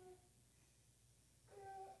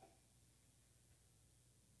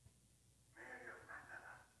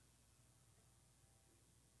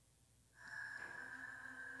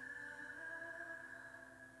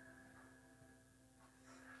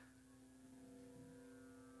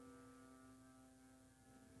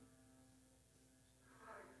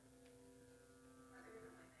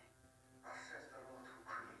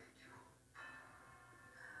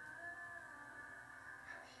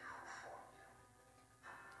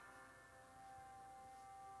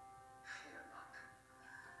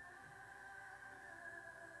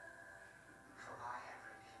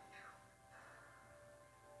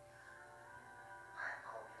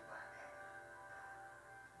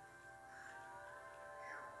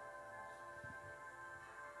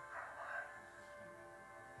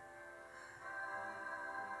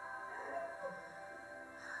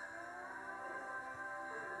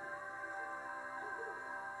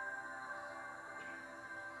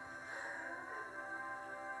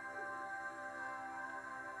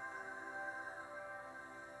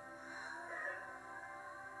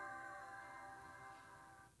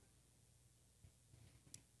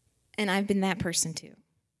 And I've been that person too.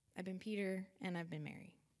 I've been Peter and I've been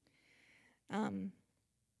Mary.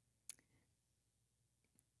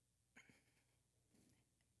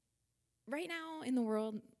 Right now in the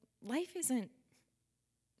world, life isn't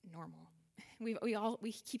normal.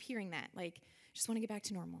 We keep hearing that, like, just want to get back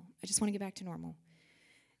to normal. I just want to get back to normal.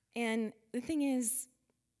 And the thing is,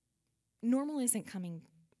 normal isn't coming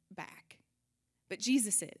back, but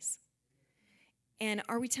Jesus is. And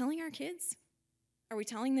are we telling our kids? Are we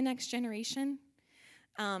telling the next generation?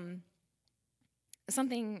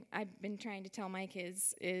 Something I've been trying to tell my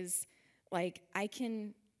kids is, like, I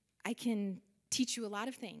can teach you a lot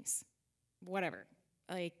of things, whatever,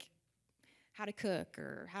 like how to cook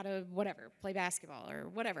or how to whatever, play basketball or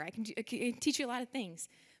whatever. I can teach you a lot of things,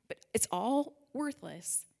 but it's all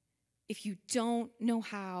worthless if you don't know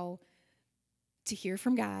how to hear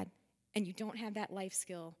from God and you don't have that life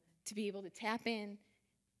skill to be able to tap in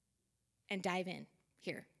and dive in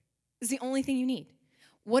here. It's the only thing you need.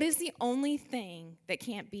 What is the only thing that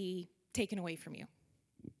can't be taken away from you?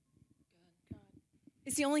 God.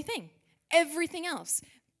 It's the only thing. Everything else.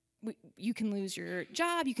 You can lose your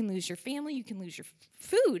job, you can lose your family, you can lose your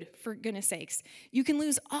food, for goodness sakes. You can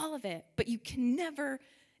lose all of it, but you can never,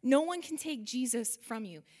 no one can take Jesus from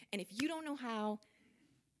you. And if you don't know how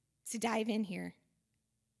to dive in here,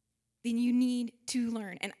 then you need to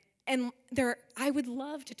learn. And I would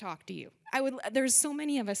love to talk to you. There's so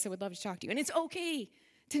many of us that would love to talk to you. And it's okay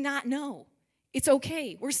to not know. It's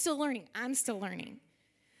okay. We're still learning. I'm still learning.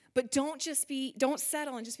 But don't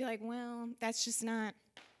settle and just be like, well, that's just not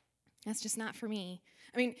for me.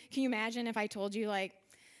 I mean, can you imagine if I told you, like,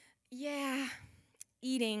 yeah,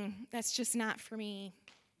 eating, that's just not for me.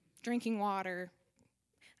 Drinking water,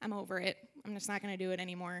 I'm over it. I'm just not going to do it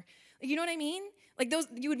anymore. Like, you know what I mean? Like,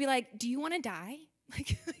 you would be like, do you want to die?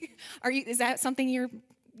 Like, is that something you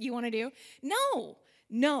want to do?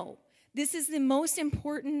 No. This is the most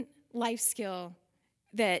important life skill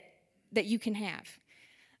that you can have.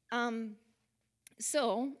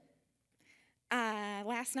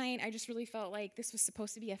 Last night, I just really felt like this was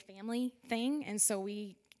supposed to be a family thing, and so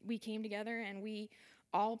we came together and we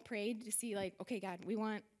all prayed to see, like, okay, God, we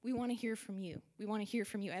want to hear from you. We want to hear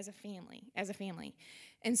from you as a family.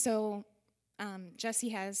 And so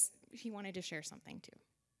Jesse he wanted to share something too.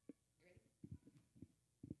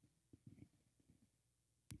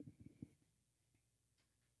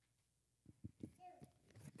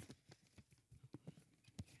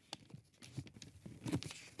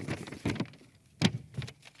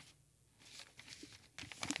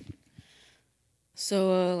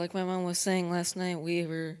 So, like my mom was saying last night, we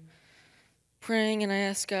were praying, and I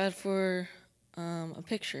asked God for a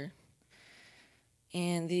picture.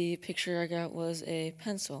 And the picture I got was a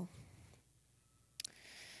pencil.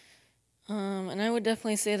 And I would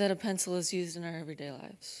definitely say that a pencil is used in our everyday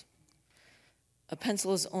lives. A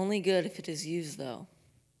pencil is only good if it is used, though.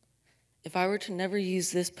 If I were to never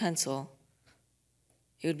use this pencil,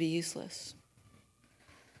 it would be useless.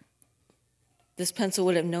 This pencil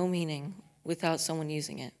would have no meaning without someone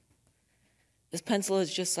using it. This pencil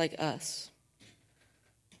is just like us.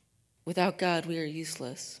 Without God, we are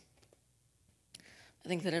useless. I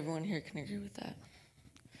think that everyone here can agree with that.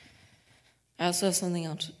 I also have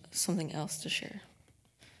something else to share.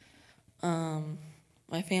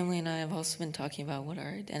 My family and I have also been talking about what our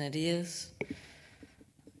identity is.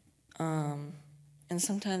 And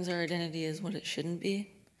sometimes our identity is what it shouldn't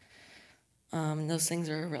be. And those things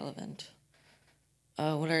are irrelevant.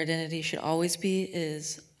 What our identity should always be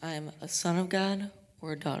is, I am a son of God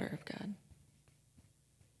or a daughter of God.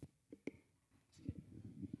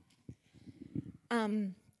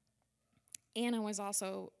 Anna was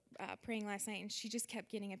also praying last night, and she just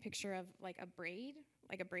kept getting a picture of like a braid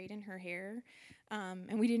in her hair,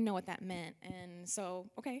 and we didn't know what that meant. And so,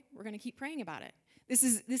 okay, we're going to keep praying about it. This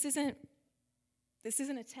isn't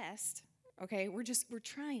a test. Okay, we're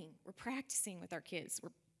trying. We're practicing with our kids.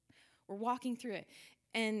 We're walking through it.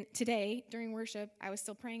 And today, during worship, I was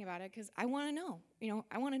still praying about it because I want to know.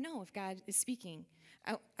 I want to know if God is speaking.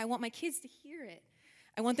 I want my kids to hear it.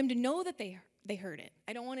 I want them to know that they heard it.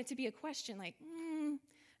 I don't want it to be a question like,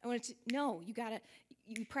 I want it to, no,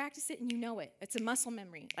 you practice it and you know it. It's a muscle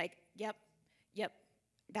memory. Like, yep,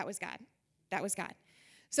 that was God.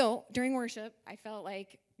 So during worship, I felt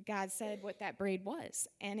like God said what that braid was.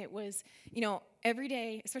 And it was, every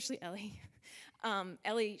day, especially Ellie,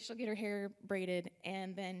 Ellie, she'll get her hair braided,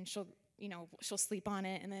 and then she'll sleep on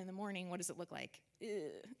it, and then in the morning, what does it look like? Ugh.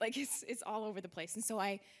 Like, it's all over the place, and so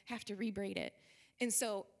I have to re-braid it. And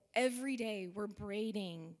so every day, we're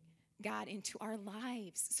braiding God into our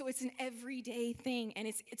lives. So it's an everyday thing, and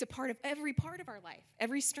it's a part of every part of our life.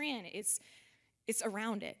 Every strand, it's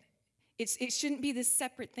around it. It shouldn't be this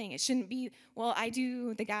separate thing. It shouldn't be, well, I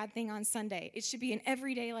do the God thing on Sunday. It should be an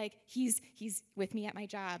everyday, like, he's with me at my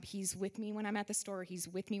job. He's with me when I'm at the store. He's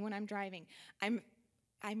with me when I'm driving.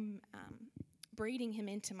 I'm braiding him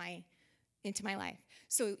into my life.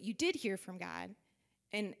 So you did hear from God,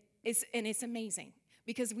 and it's amazing,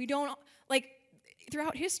 because we don't, like,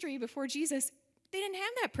 throughout history before Jesus, they didn't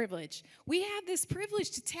have that privilege. We have this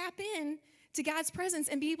privilege to tap in to God's presence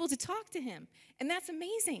and be able to talk to him. And that's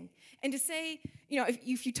amazing. And to say,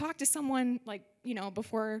 if you talk to someone like,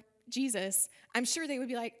 before Jesus, I'm sure they would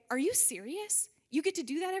be like, are you serious? You get to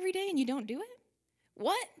do that every day and you don't do it?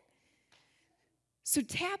 What? So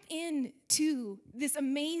tap into this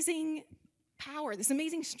amazing power, this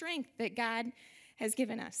amazing strength that God has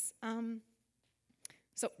given us.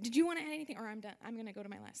 So did you want to add anything, or I'm done? I'm going to go to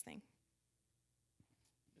my last thing.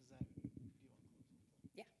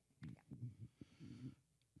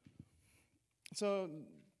 So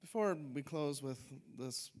before we close with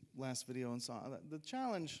this last video and song, the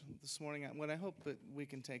challenge this morning, what I hope that we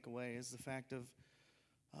can take away is the fact of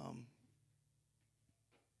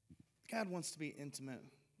God wants to be intimate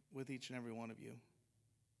with each and every one of you,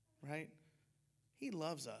 right? He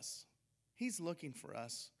loves us. He's looking for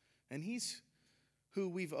us, and he's who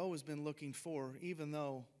we've always been looking for, even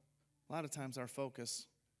though a lot of times our focus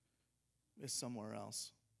is somewhere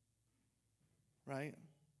else, right?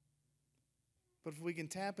 But if we can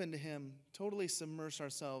tap into him, totally submerge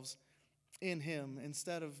ourselves in him,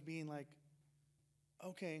 instead of being like,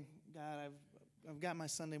 okay, God, I've got my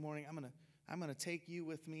Sunday morning. I'm gonna take you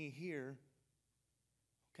with me here.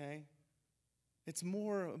 Okay? It's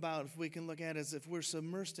more about, if we can look at it as if we're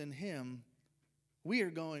submersed in him, we are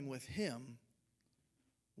going with him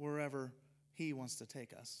wherever he wants to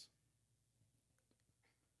take us.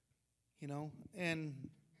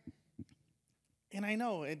 And I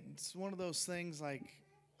know it's one of those things like,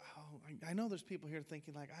 I know there's people here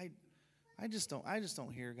thinking like, I just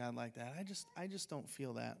don't hear God like that. I just don't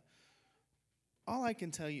feel that. All I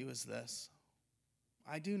can tell you is this.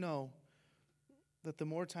 I do know that the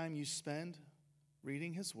more time you spend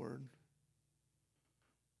reading his word,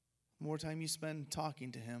 the more time you spend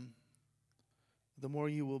talking to him, the more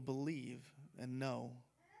you will believe and know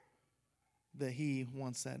that he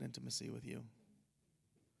wants that intimacy with you.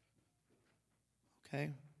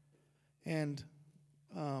 Okay? And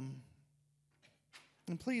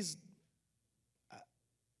please,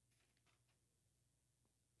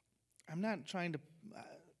 I'm not trying to,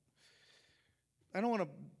 I don't want to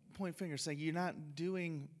point fingers saying you're not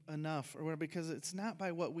doing enough or whatever, because it's not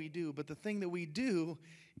by what we do, but the thing that we do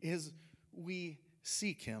is we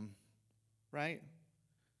seek him, right?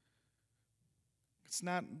 It's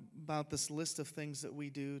not about this list of things that we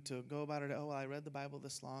do to go about it. Oh, well, I read the Bible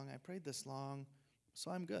this long, I prayed this long, so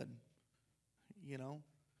I'm good,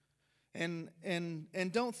 And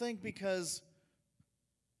don't think because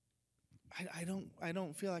I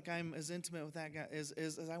don't feel like I'm as intimate with that guy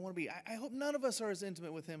as I want to be. I hope none of us are as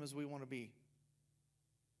intimate with him as we want to be.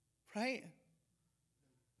 Right?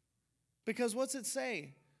 Because what's it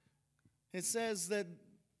say? It says that,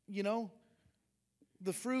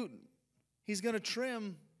 the fruit, he's going to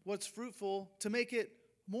trim what's fruitful to make it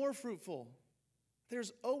more fruitful.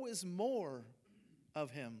 There's always more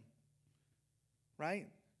of him. Right?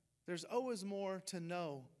 There's always more to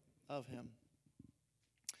know of him.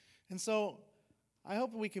 And so I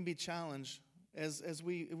hope we can be challenged as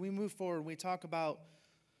we move forward. We talk about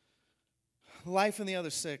life in the other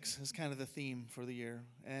six is kind of the theme for the year.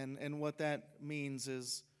 And what that means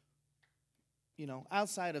is,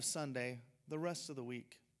 outside of Sunday, the rest of the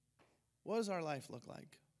week, what does our life look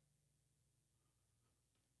like?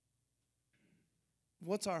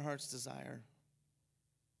 What's our heart's desire?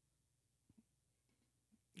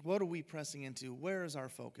 What are we pressing into? Where is our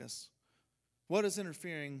focus? What is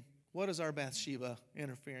interfering? What is our Bathsheba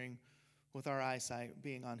interfering with our eyesight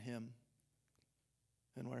being on him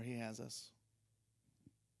and where he has us?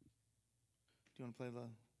 Do you want to play the...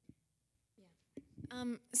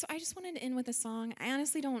 So I just wanted to end with a song. I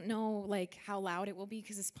honestly don't know how loud it will be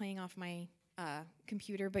because it's playing off my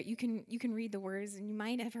computer, but you can read the words and you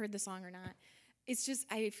might have heard the song or not. It's just,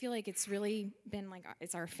 I feel like it's really been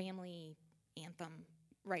it's our family anthem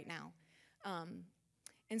right now.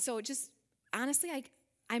 And so just honestly,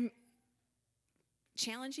 I'm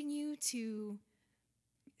challenging you to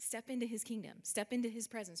step into his kingdom, step into his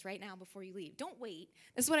presence right now before you leave. Don't wait.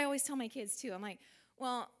 That's what I always tell my kids too. I'm like,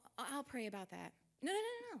 well, I'll pray about that. No.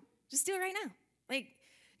 Just do it right now.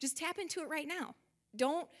 Just tap into it right now.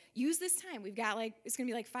 Don't use this time. We've got it's going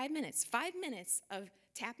to be 5 minutes. 5 minutes of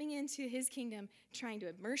tapping into his kingdom, trying to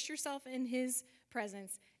immerse yourself in his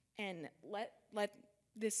presence, and let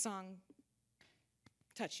this song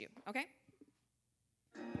touch you, okay?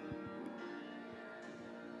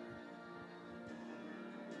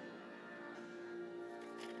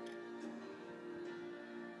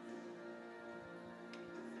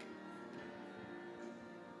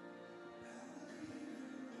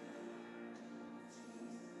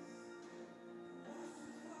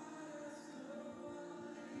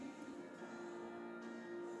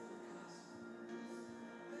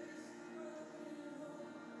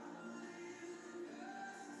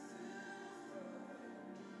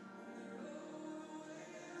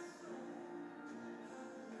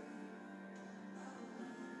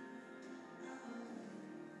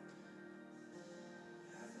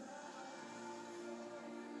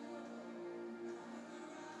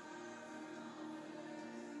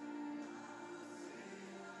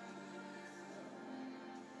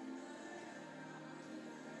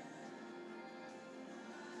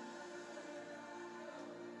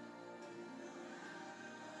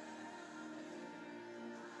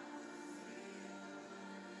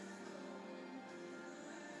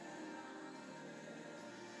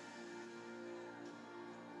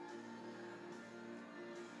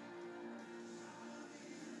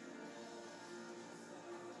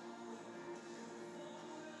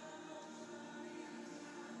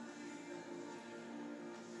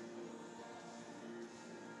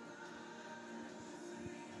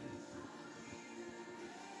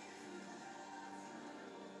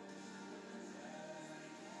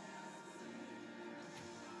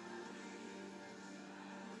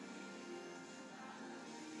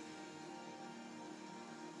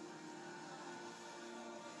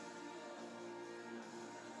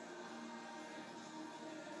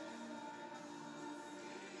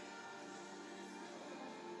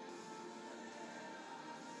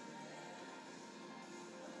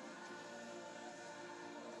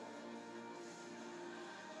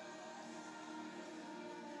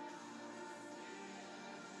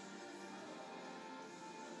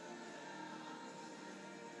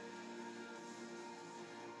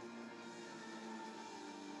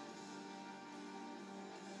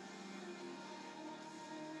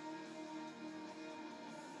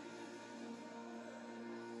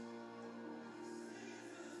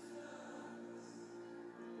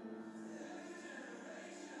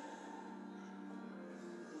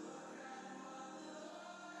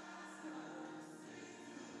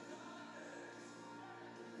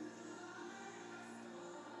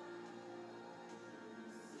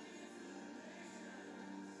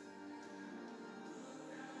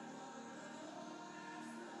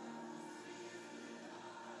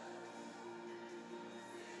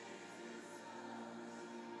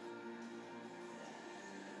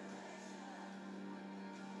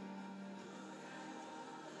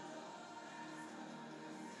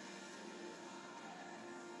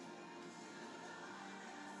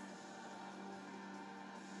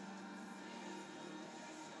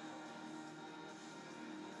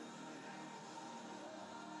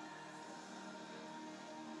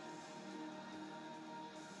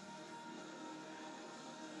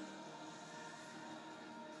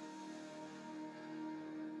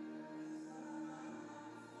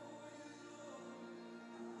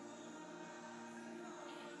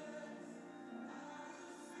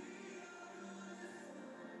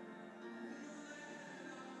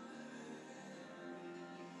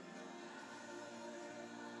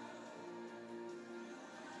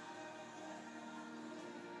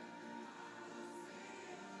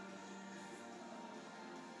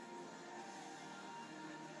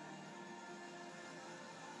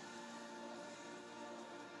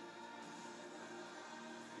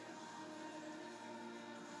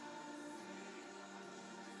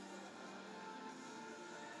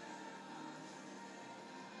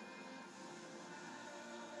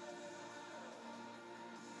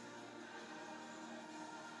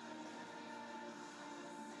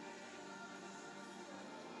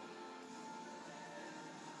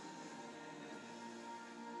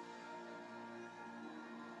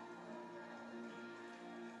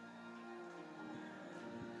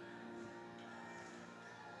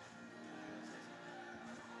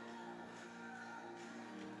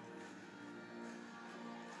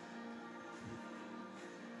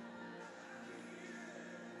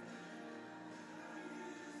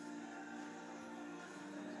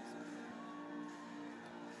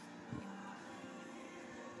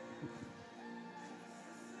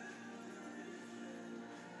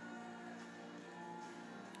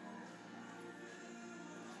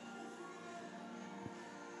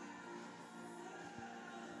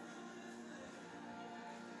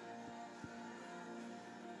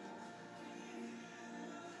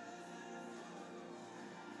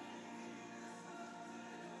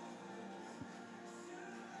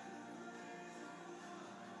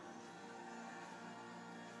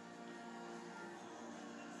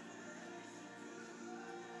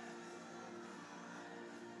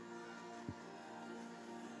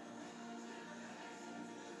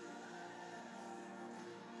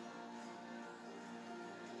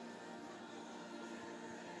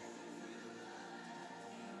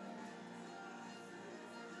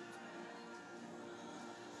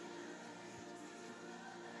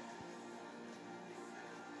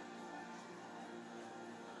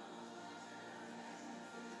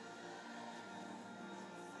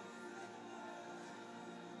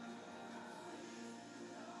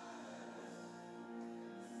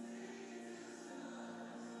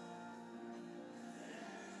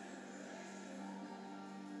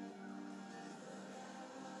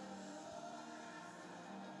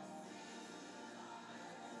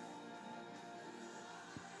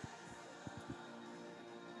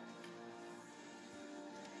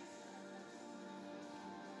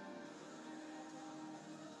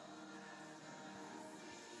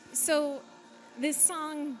 So this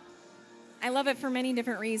song, I love it for many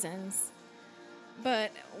different reasons.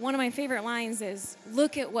 But one of my favorite lines is,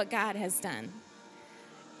 look at what God has done.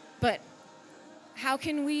 But how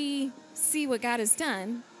can we see what God has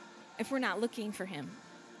done if we're not looking for him?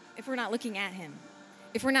 If we're not looking at him?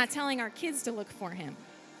 If we're not telling our kids to look for him?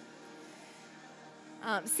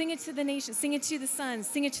 Sing it to the nation, sing it to the sons,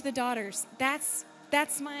 sing it to the daughters. That's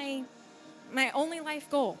my only life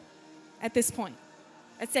goal at this point.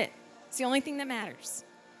 That's it. It's the only thing that matters.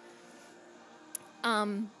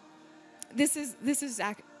 This is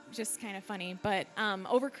just kind of funny, but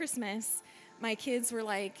over Christmas, my kids were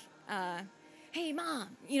like, hey, Mom,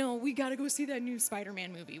 we got to go see that new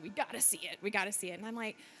Spider-Man movie. We got to see it. And I'm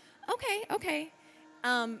like, okay.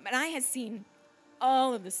 And I had seen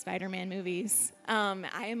all of the Spider-Man movies.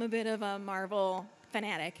 I am a bit of a Marvel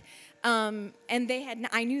fanatic. And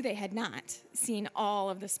I knew they had not seen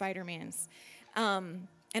all of the Spider-Mans.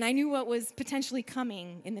 And I knew what was potentially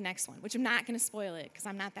coming in the next one, which I'm not going to spoil it because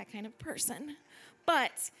I'm not that kind of person.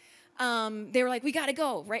 But they were like, we got to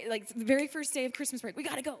go, right? Like the very first day of Christmas break, we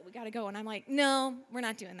got to go. And I'm like, no, we're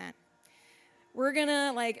not doing that. We're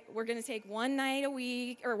gonna take one night a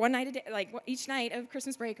week or one night a day, like each night of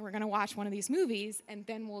Christmas break, and we're gonna watch one of these movies, and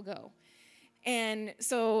then we'll go. And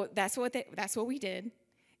so that's what we did.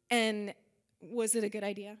 And was it a good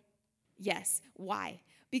idea? Yes. Why?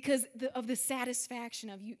 Because of the satisfaction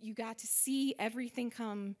of you got to see everything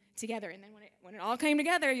come together. And then when it all came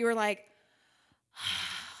together, you were like,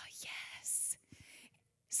 yes.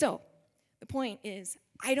 So the point is,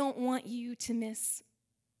 I don't want you to miss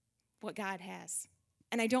what God has.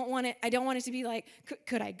 And I don't want it to be like,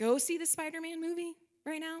 could I go see the Spider-Man movie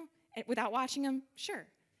right now without watching them? Sure.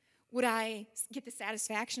 Would I get the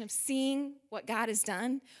satisfaction of seeing what God has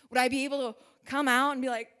done? Would I be able to come out and be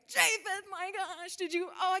like, Japheth, my gosh,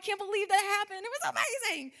 I can't believe that happened. It was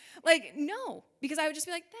amazing. Like, no, because I would just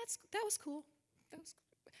be like, that was cool.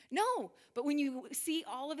 No, but when you see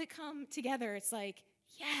all of it come together, it's like,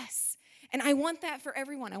 yes. And I want that for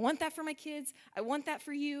everyone. I want that for my kids. I want that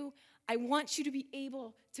for you. I want you to be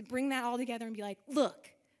able to bring that all together and be like, look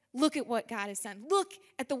at what God has done. Look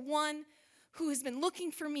at the one who has been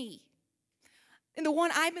looking for me and the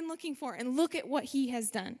one I've been looking for, and look at what he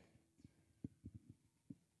has done.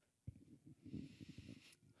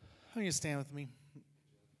 Why don't you stand with me?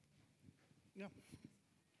 Yeah.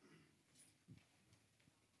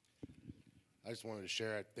 I just wanted to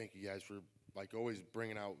share. I thank you guys for always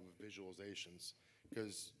bringing out visualizations,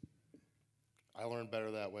 because I learn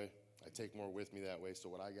better that way. I take more with me that way. So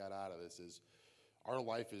what I got out of this is, our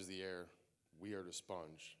life is the air, we are the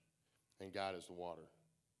sponge, and God is the water.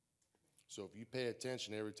 So if you pay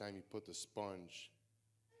attention every time you put the sponge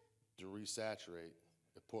to resaturate,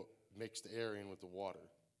 it mixed the air in with the water.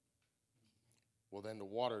 Well, then the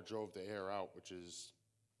water drove the air out, which is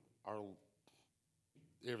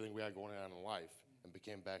everything we had going on in life, and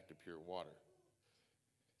became back to pure water.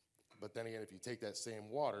 But then again, if you take that same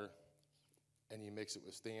water and you mix it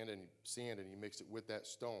with sand and you mix it with that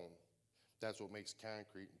stone, that's what makes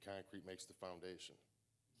concrete, and concrete makes the foundation.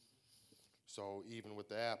 So even with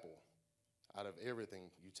the apple, out of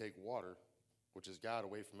everything, you take water, which is God,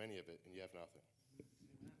 away from any of it, and you have nothing.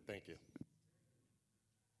 Thank you.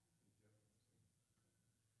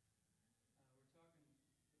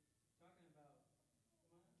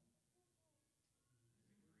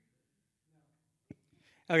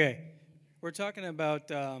 Okay, we're talking about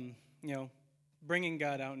bringing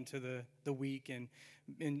God out into the week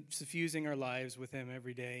and suffusing our lives with Him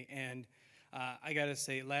every day. And I gotta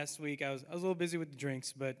say, last week I was a little busy with the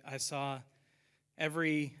drinks, but I saw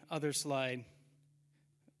every other slide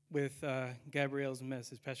with Gabrielle's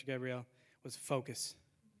message. Pastor Gabrielle was focus,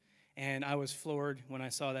 and I was floored when I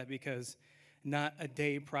saw that, because not a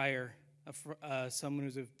day prior, someone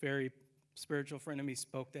who's a very spiritual friend of me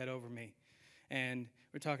spoke that over me. And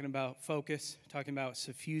we're talking about focus, talking about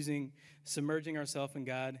submerging ourselves in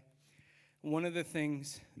God. One of the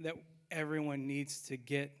things that everyone needs to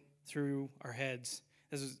get through our heads,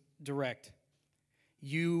 this is direct,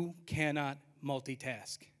 you cannot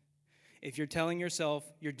multitask. If you're telling yourself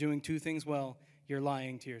you're doing two things well, you're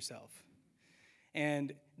lying to yourself.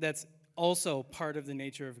 And that's also part of the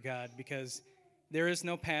nature of God, because there is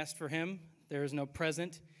no past for Him, there is no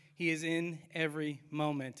present. He is in every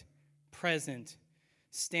moment, present,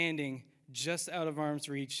 standing just out of arm's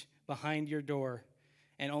reach behind your door,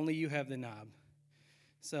 and only you have the knob.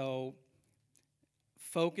 So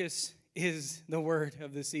focus is the word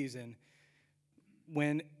of the season.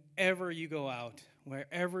 Whenever you go out,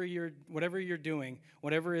 whatever you're doing,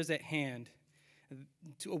 whatever is at hand,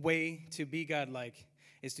 a way to be godlike.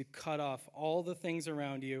 is to cut off all the things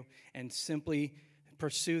around you and simply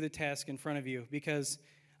pursue the task in front of you. Because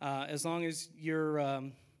as long as you're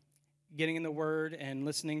getting in the Word and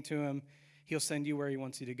listening to Him, He'll send you where He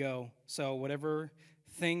wants you to go. So whatever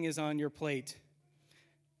thing is on your plate,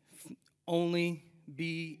 only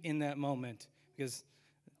be in that moment, because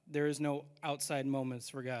there is no outside moments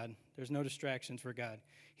for God. There's no distractions for God.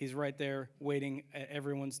 He's right there waiting at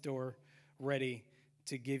everyone's door, ready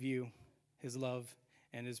to give you His love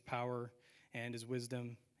and His power and His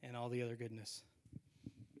wisdom and all the other goodness.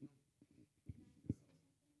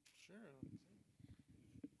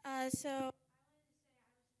 So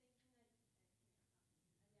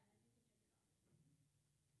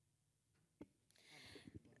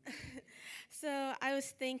So I was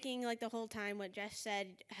thinking like the whole time what Jess said,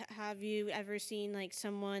 have you ever seen like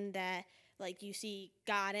someone that like you see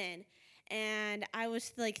God in? And I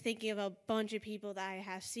was like thinking of a bunch of people that I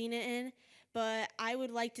have seen it in, but I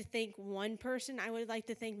would like to think one person, I would like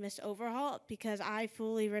to think Miss Overholt, because I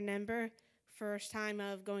fully remember first time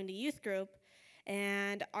of going to youth group,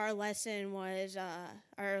 and our lesson was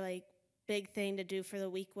our like big thing to do for the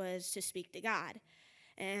week was to speak to God.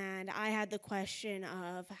 And I had the question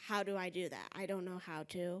of how do I do that? I don't know how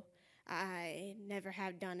to. I never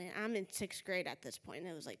have done it. I'm in 6th grade at this point.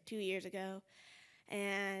 It was like 2 years ago.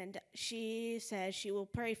 And she says she will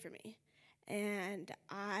pray for me. And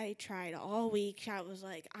I tried all week. I was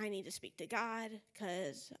like, I need to speak to God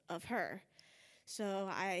because of her. So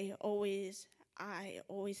I always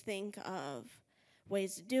think of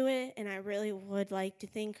ways to do it, and I really would like to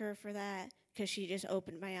thank her for that, because she just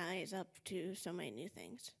opened my eyes up to so many new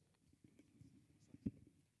things.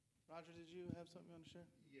 Roger, did you have something you want to share?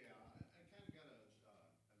 Yeah, I kind of got a, I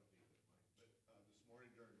don't need this mic, but this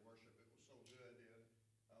morning during worship, it was so good, and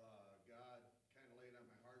God kind of laid on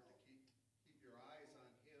my heart to keep your eyes on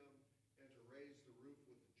Him and to raise the roof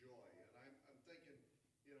with joy. And I'm thinking,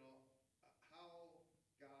 you know, how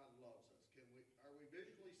God loves us. Are we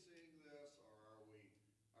visually seeing this, or are we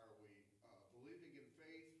believing in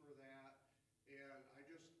faith for that? And I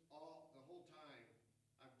just the whole time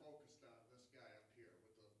I'm focused on this guy up here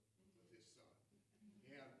with his son.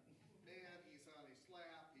 And man, he's on his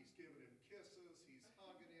lap, he's giving him kisses, he's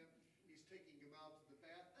hugging him, he's taking him out to the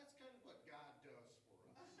bath. That's kind of what God does for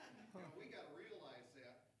us. You know, we got to realize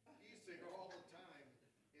that He's there all the time,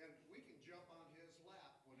 and we can jump on His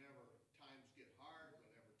lap whenever times get hard,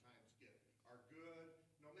 whenever times are good.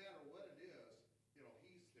 No matter what it is, you know,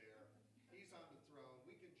 He's there. He's on the throne.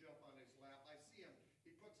 We can jump on His lap. I see him.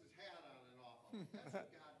 He puts his hat on and off. That's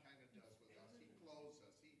what God kind of does with us. He clothes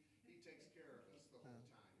us. He takes care of us the whole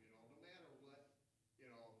time. You know, no matter what,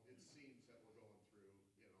 you know, it seems that we're going through.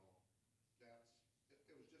 You know,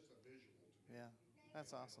 it was just a visual to me. Yeah,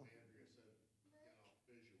 that's awesome. Andrea said, you know,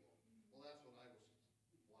 visual. Well, that's what I was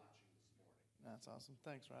watching this morning. That's awesome.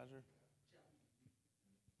 Thanks, Roger.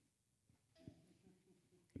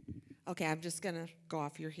 Okay, I'm just going to go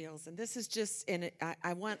off your heels. And this is just,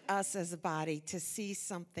 I want us as a body to see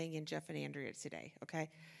something in Jeff and Andrea today, okay?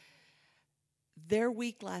 Their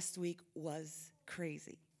week last week was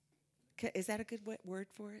crazy. Is that a good word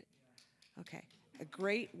for it? Okay, a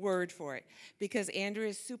great word for it. Because Andrea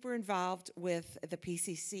is super involved with the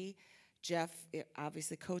PCC. Jeff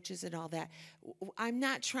obviously coaches and all that. I'm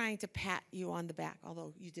not trying to pat you on the back,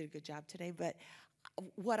 although you did a good job today, but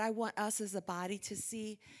what I want us as a body to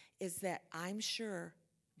see is that I'm sure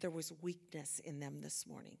there was weakness in them this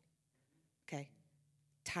morning, okay?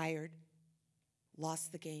 Tired,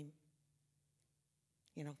 lost the game,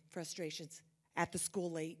 you know, frustrations, at the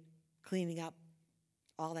school late, cleaning up,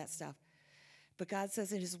 all that stuff. But God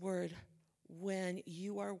says in His Word, when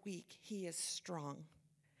you are weak, He is strong.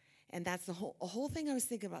 And that's the whole thing I was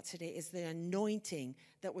thinking about today is the anointing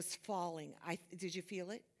that was falling. Did you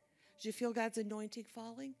feel it? Did you feel God's anointing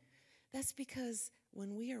falling? That's because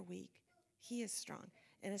when we are weak, He is strong.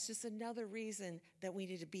 And it's just another reason that we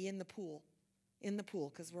need to be in the pool,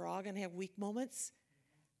 because we're all going to have weak moments.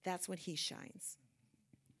 That's when He shines.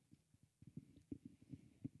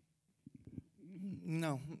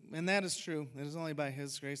 No, and that is true. It is only by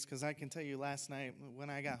His grace, because I can tell you last night when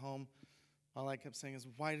I got home, all I kept saying is,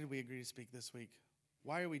 why did we agree to speak this week?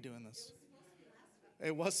 Why are we doing this?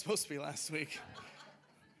 It was supposed to be last week.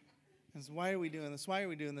 It's, why are we doing this? Why are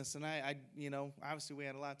we doing this? And I, you know, obviously we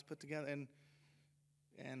had a lot to put together,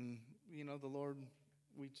 and you know, the Lord,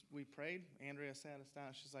 we prayed. Andrea sat us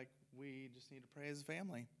down. She's like, we just need to pray as a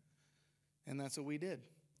family, and that's what we did.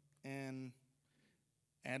 And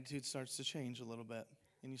attitude starts to change a little bit,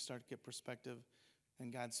 and you start to get perspective,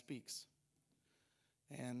 and God speaks.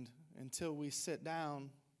 And until we sit down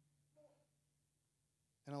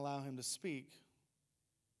and allow Him to speak,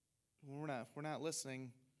 if we're not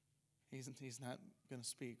listening, he's not going to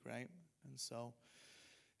speak, right? And so,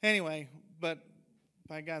 anyway, but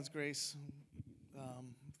by God's grace,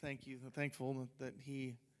 thankful that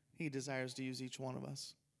He desires to use each one of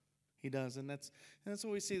us. He does, and that's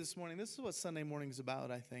what we see this morning. This is what Sunday morning is about,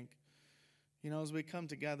 I think. As we come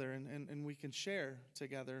together and we can share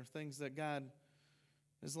together things that God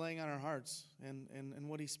is laying on our hearts and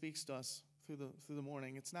what He speaks to us through the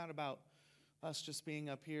morning. It's not about us just being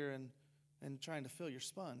up here and trying to fill your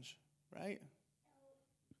sponge, right?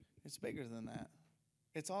 It's bigger than that.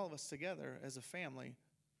 It's all of us together as a family,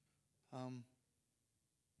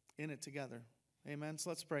 in it together. Amen. So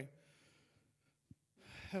let's pray.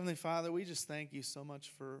 Heavenly Father, we just thank you so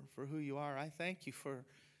much for who you are. I thank you for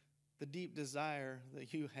the deep desire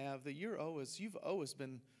that you have, that you've always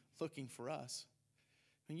been looking for us.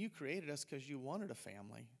 And you created us because you wanted a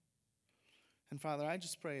family. And Father, I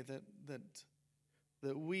just pray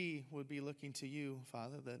that we would be looking to you,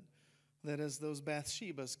 Father, that as those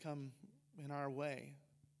Bathshebas come in our way,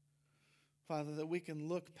 Father, that we can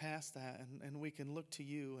look past that and we can look to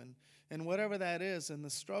you and whatever that is, and the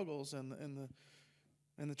struggles and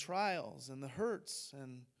the trials and the hurts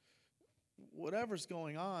and whatever's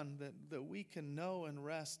going on, that we can know and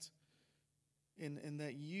rest in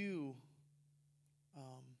that you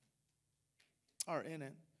are in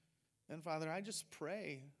it. And Father, I just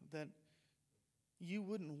pray that you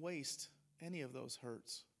wouldn't waste any of those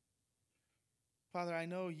hurts. Father, I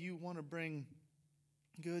know you want to bring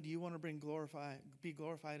good, you want to be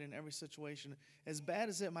glorified in every situation, as bad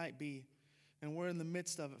as it might be. And we're in the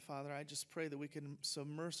midst of it, Father. I just pray that we can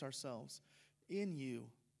submerge ourselves in you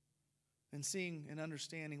and seeing and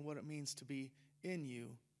understanding what it means to be in you,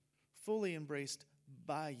 fully embraced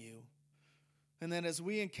by you. And then as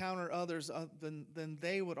we encounter others, then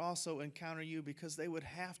they would also encounter you, because they would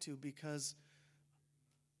have to, because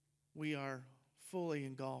we are fully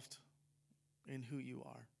engulfed in who you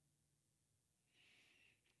are.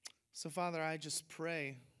 So, Father, I just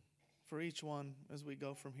pray for each one as we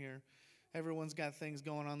go from here. Everyone's got things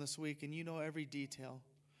going on this week, and you know every detail.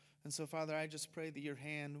 And so, Father, I just pray that your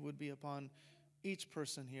hand would be upon each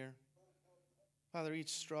person here. Father,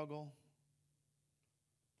 each struggle.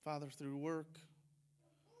 Father, through work,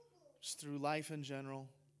 just through life in general.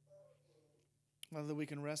 Father, that we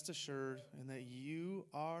can rest assured and that you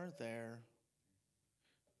are there.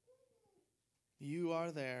 You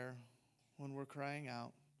are there when we're crying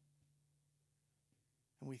out.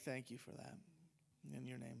 And we thank you for that. In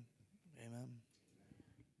your name, amen.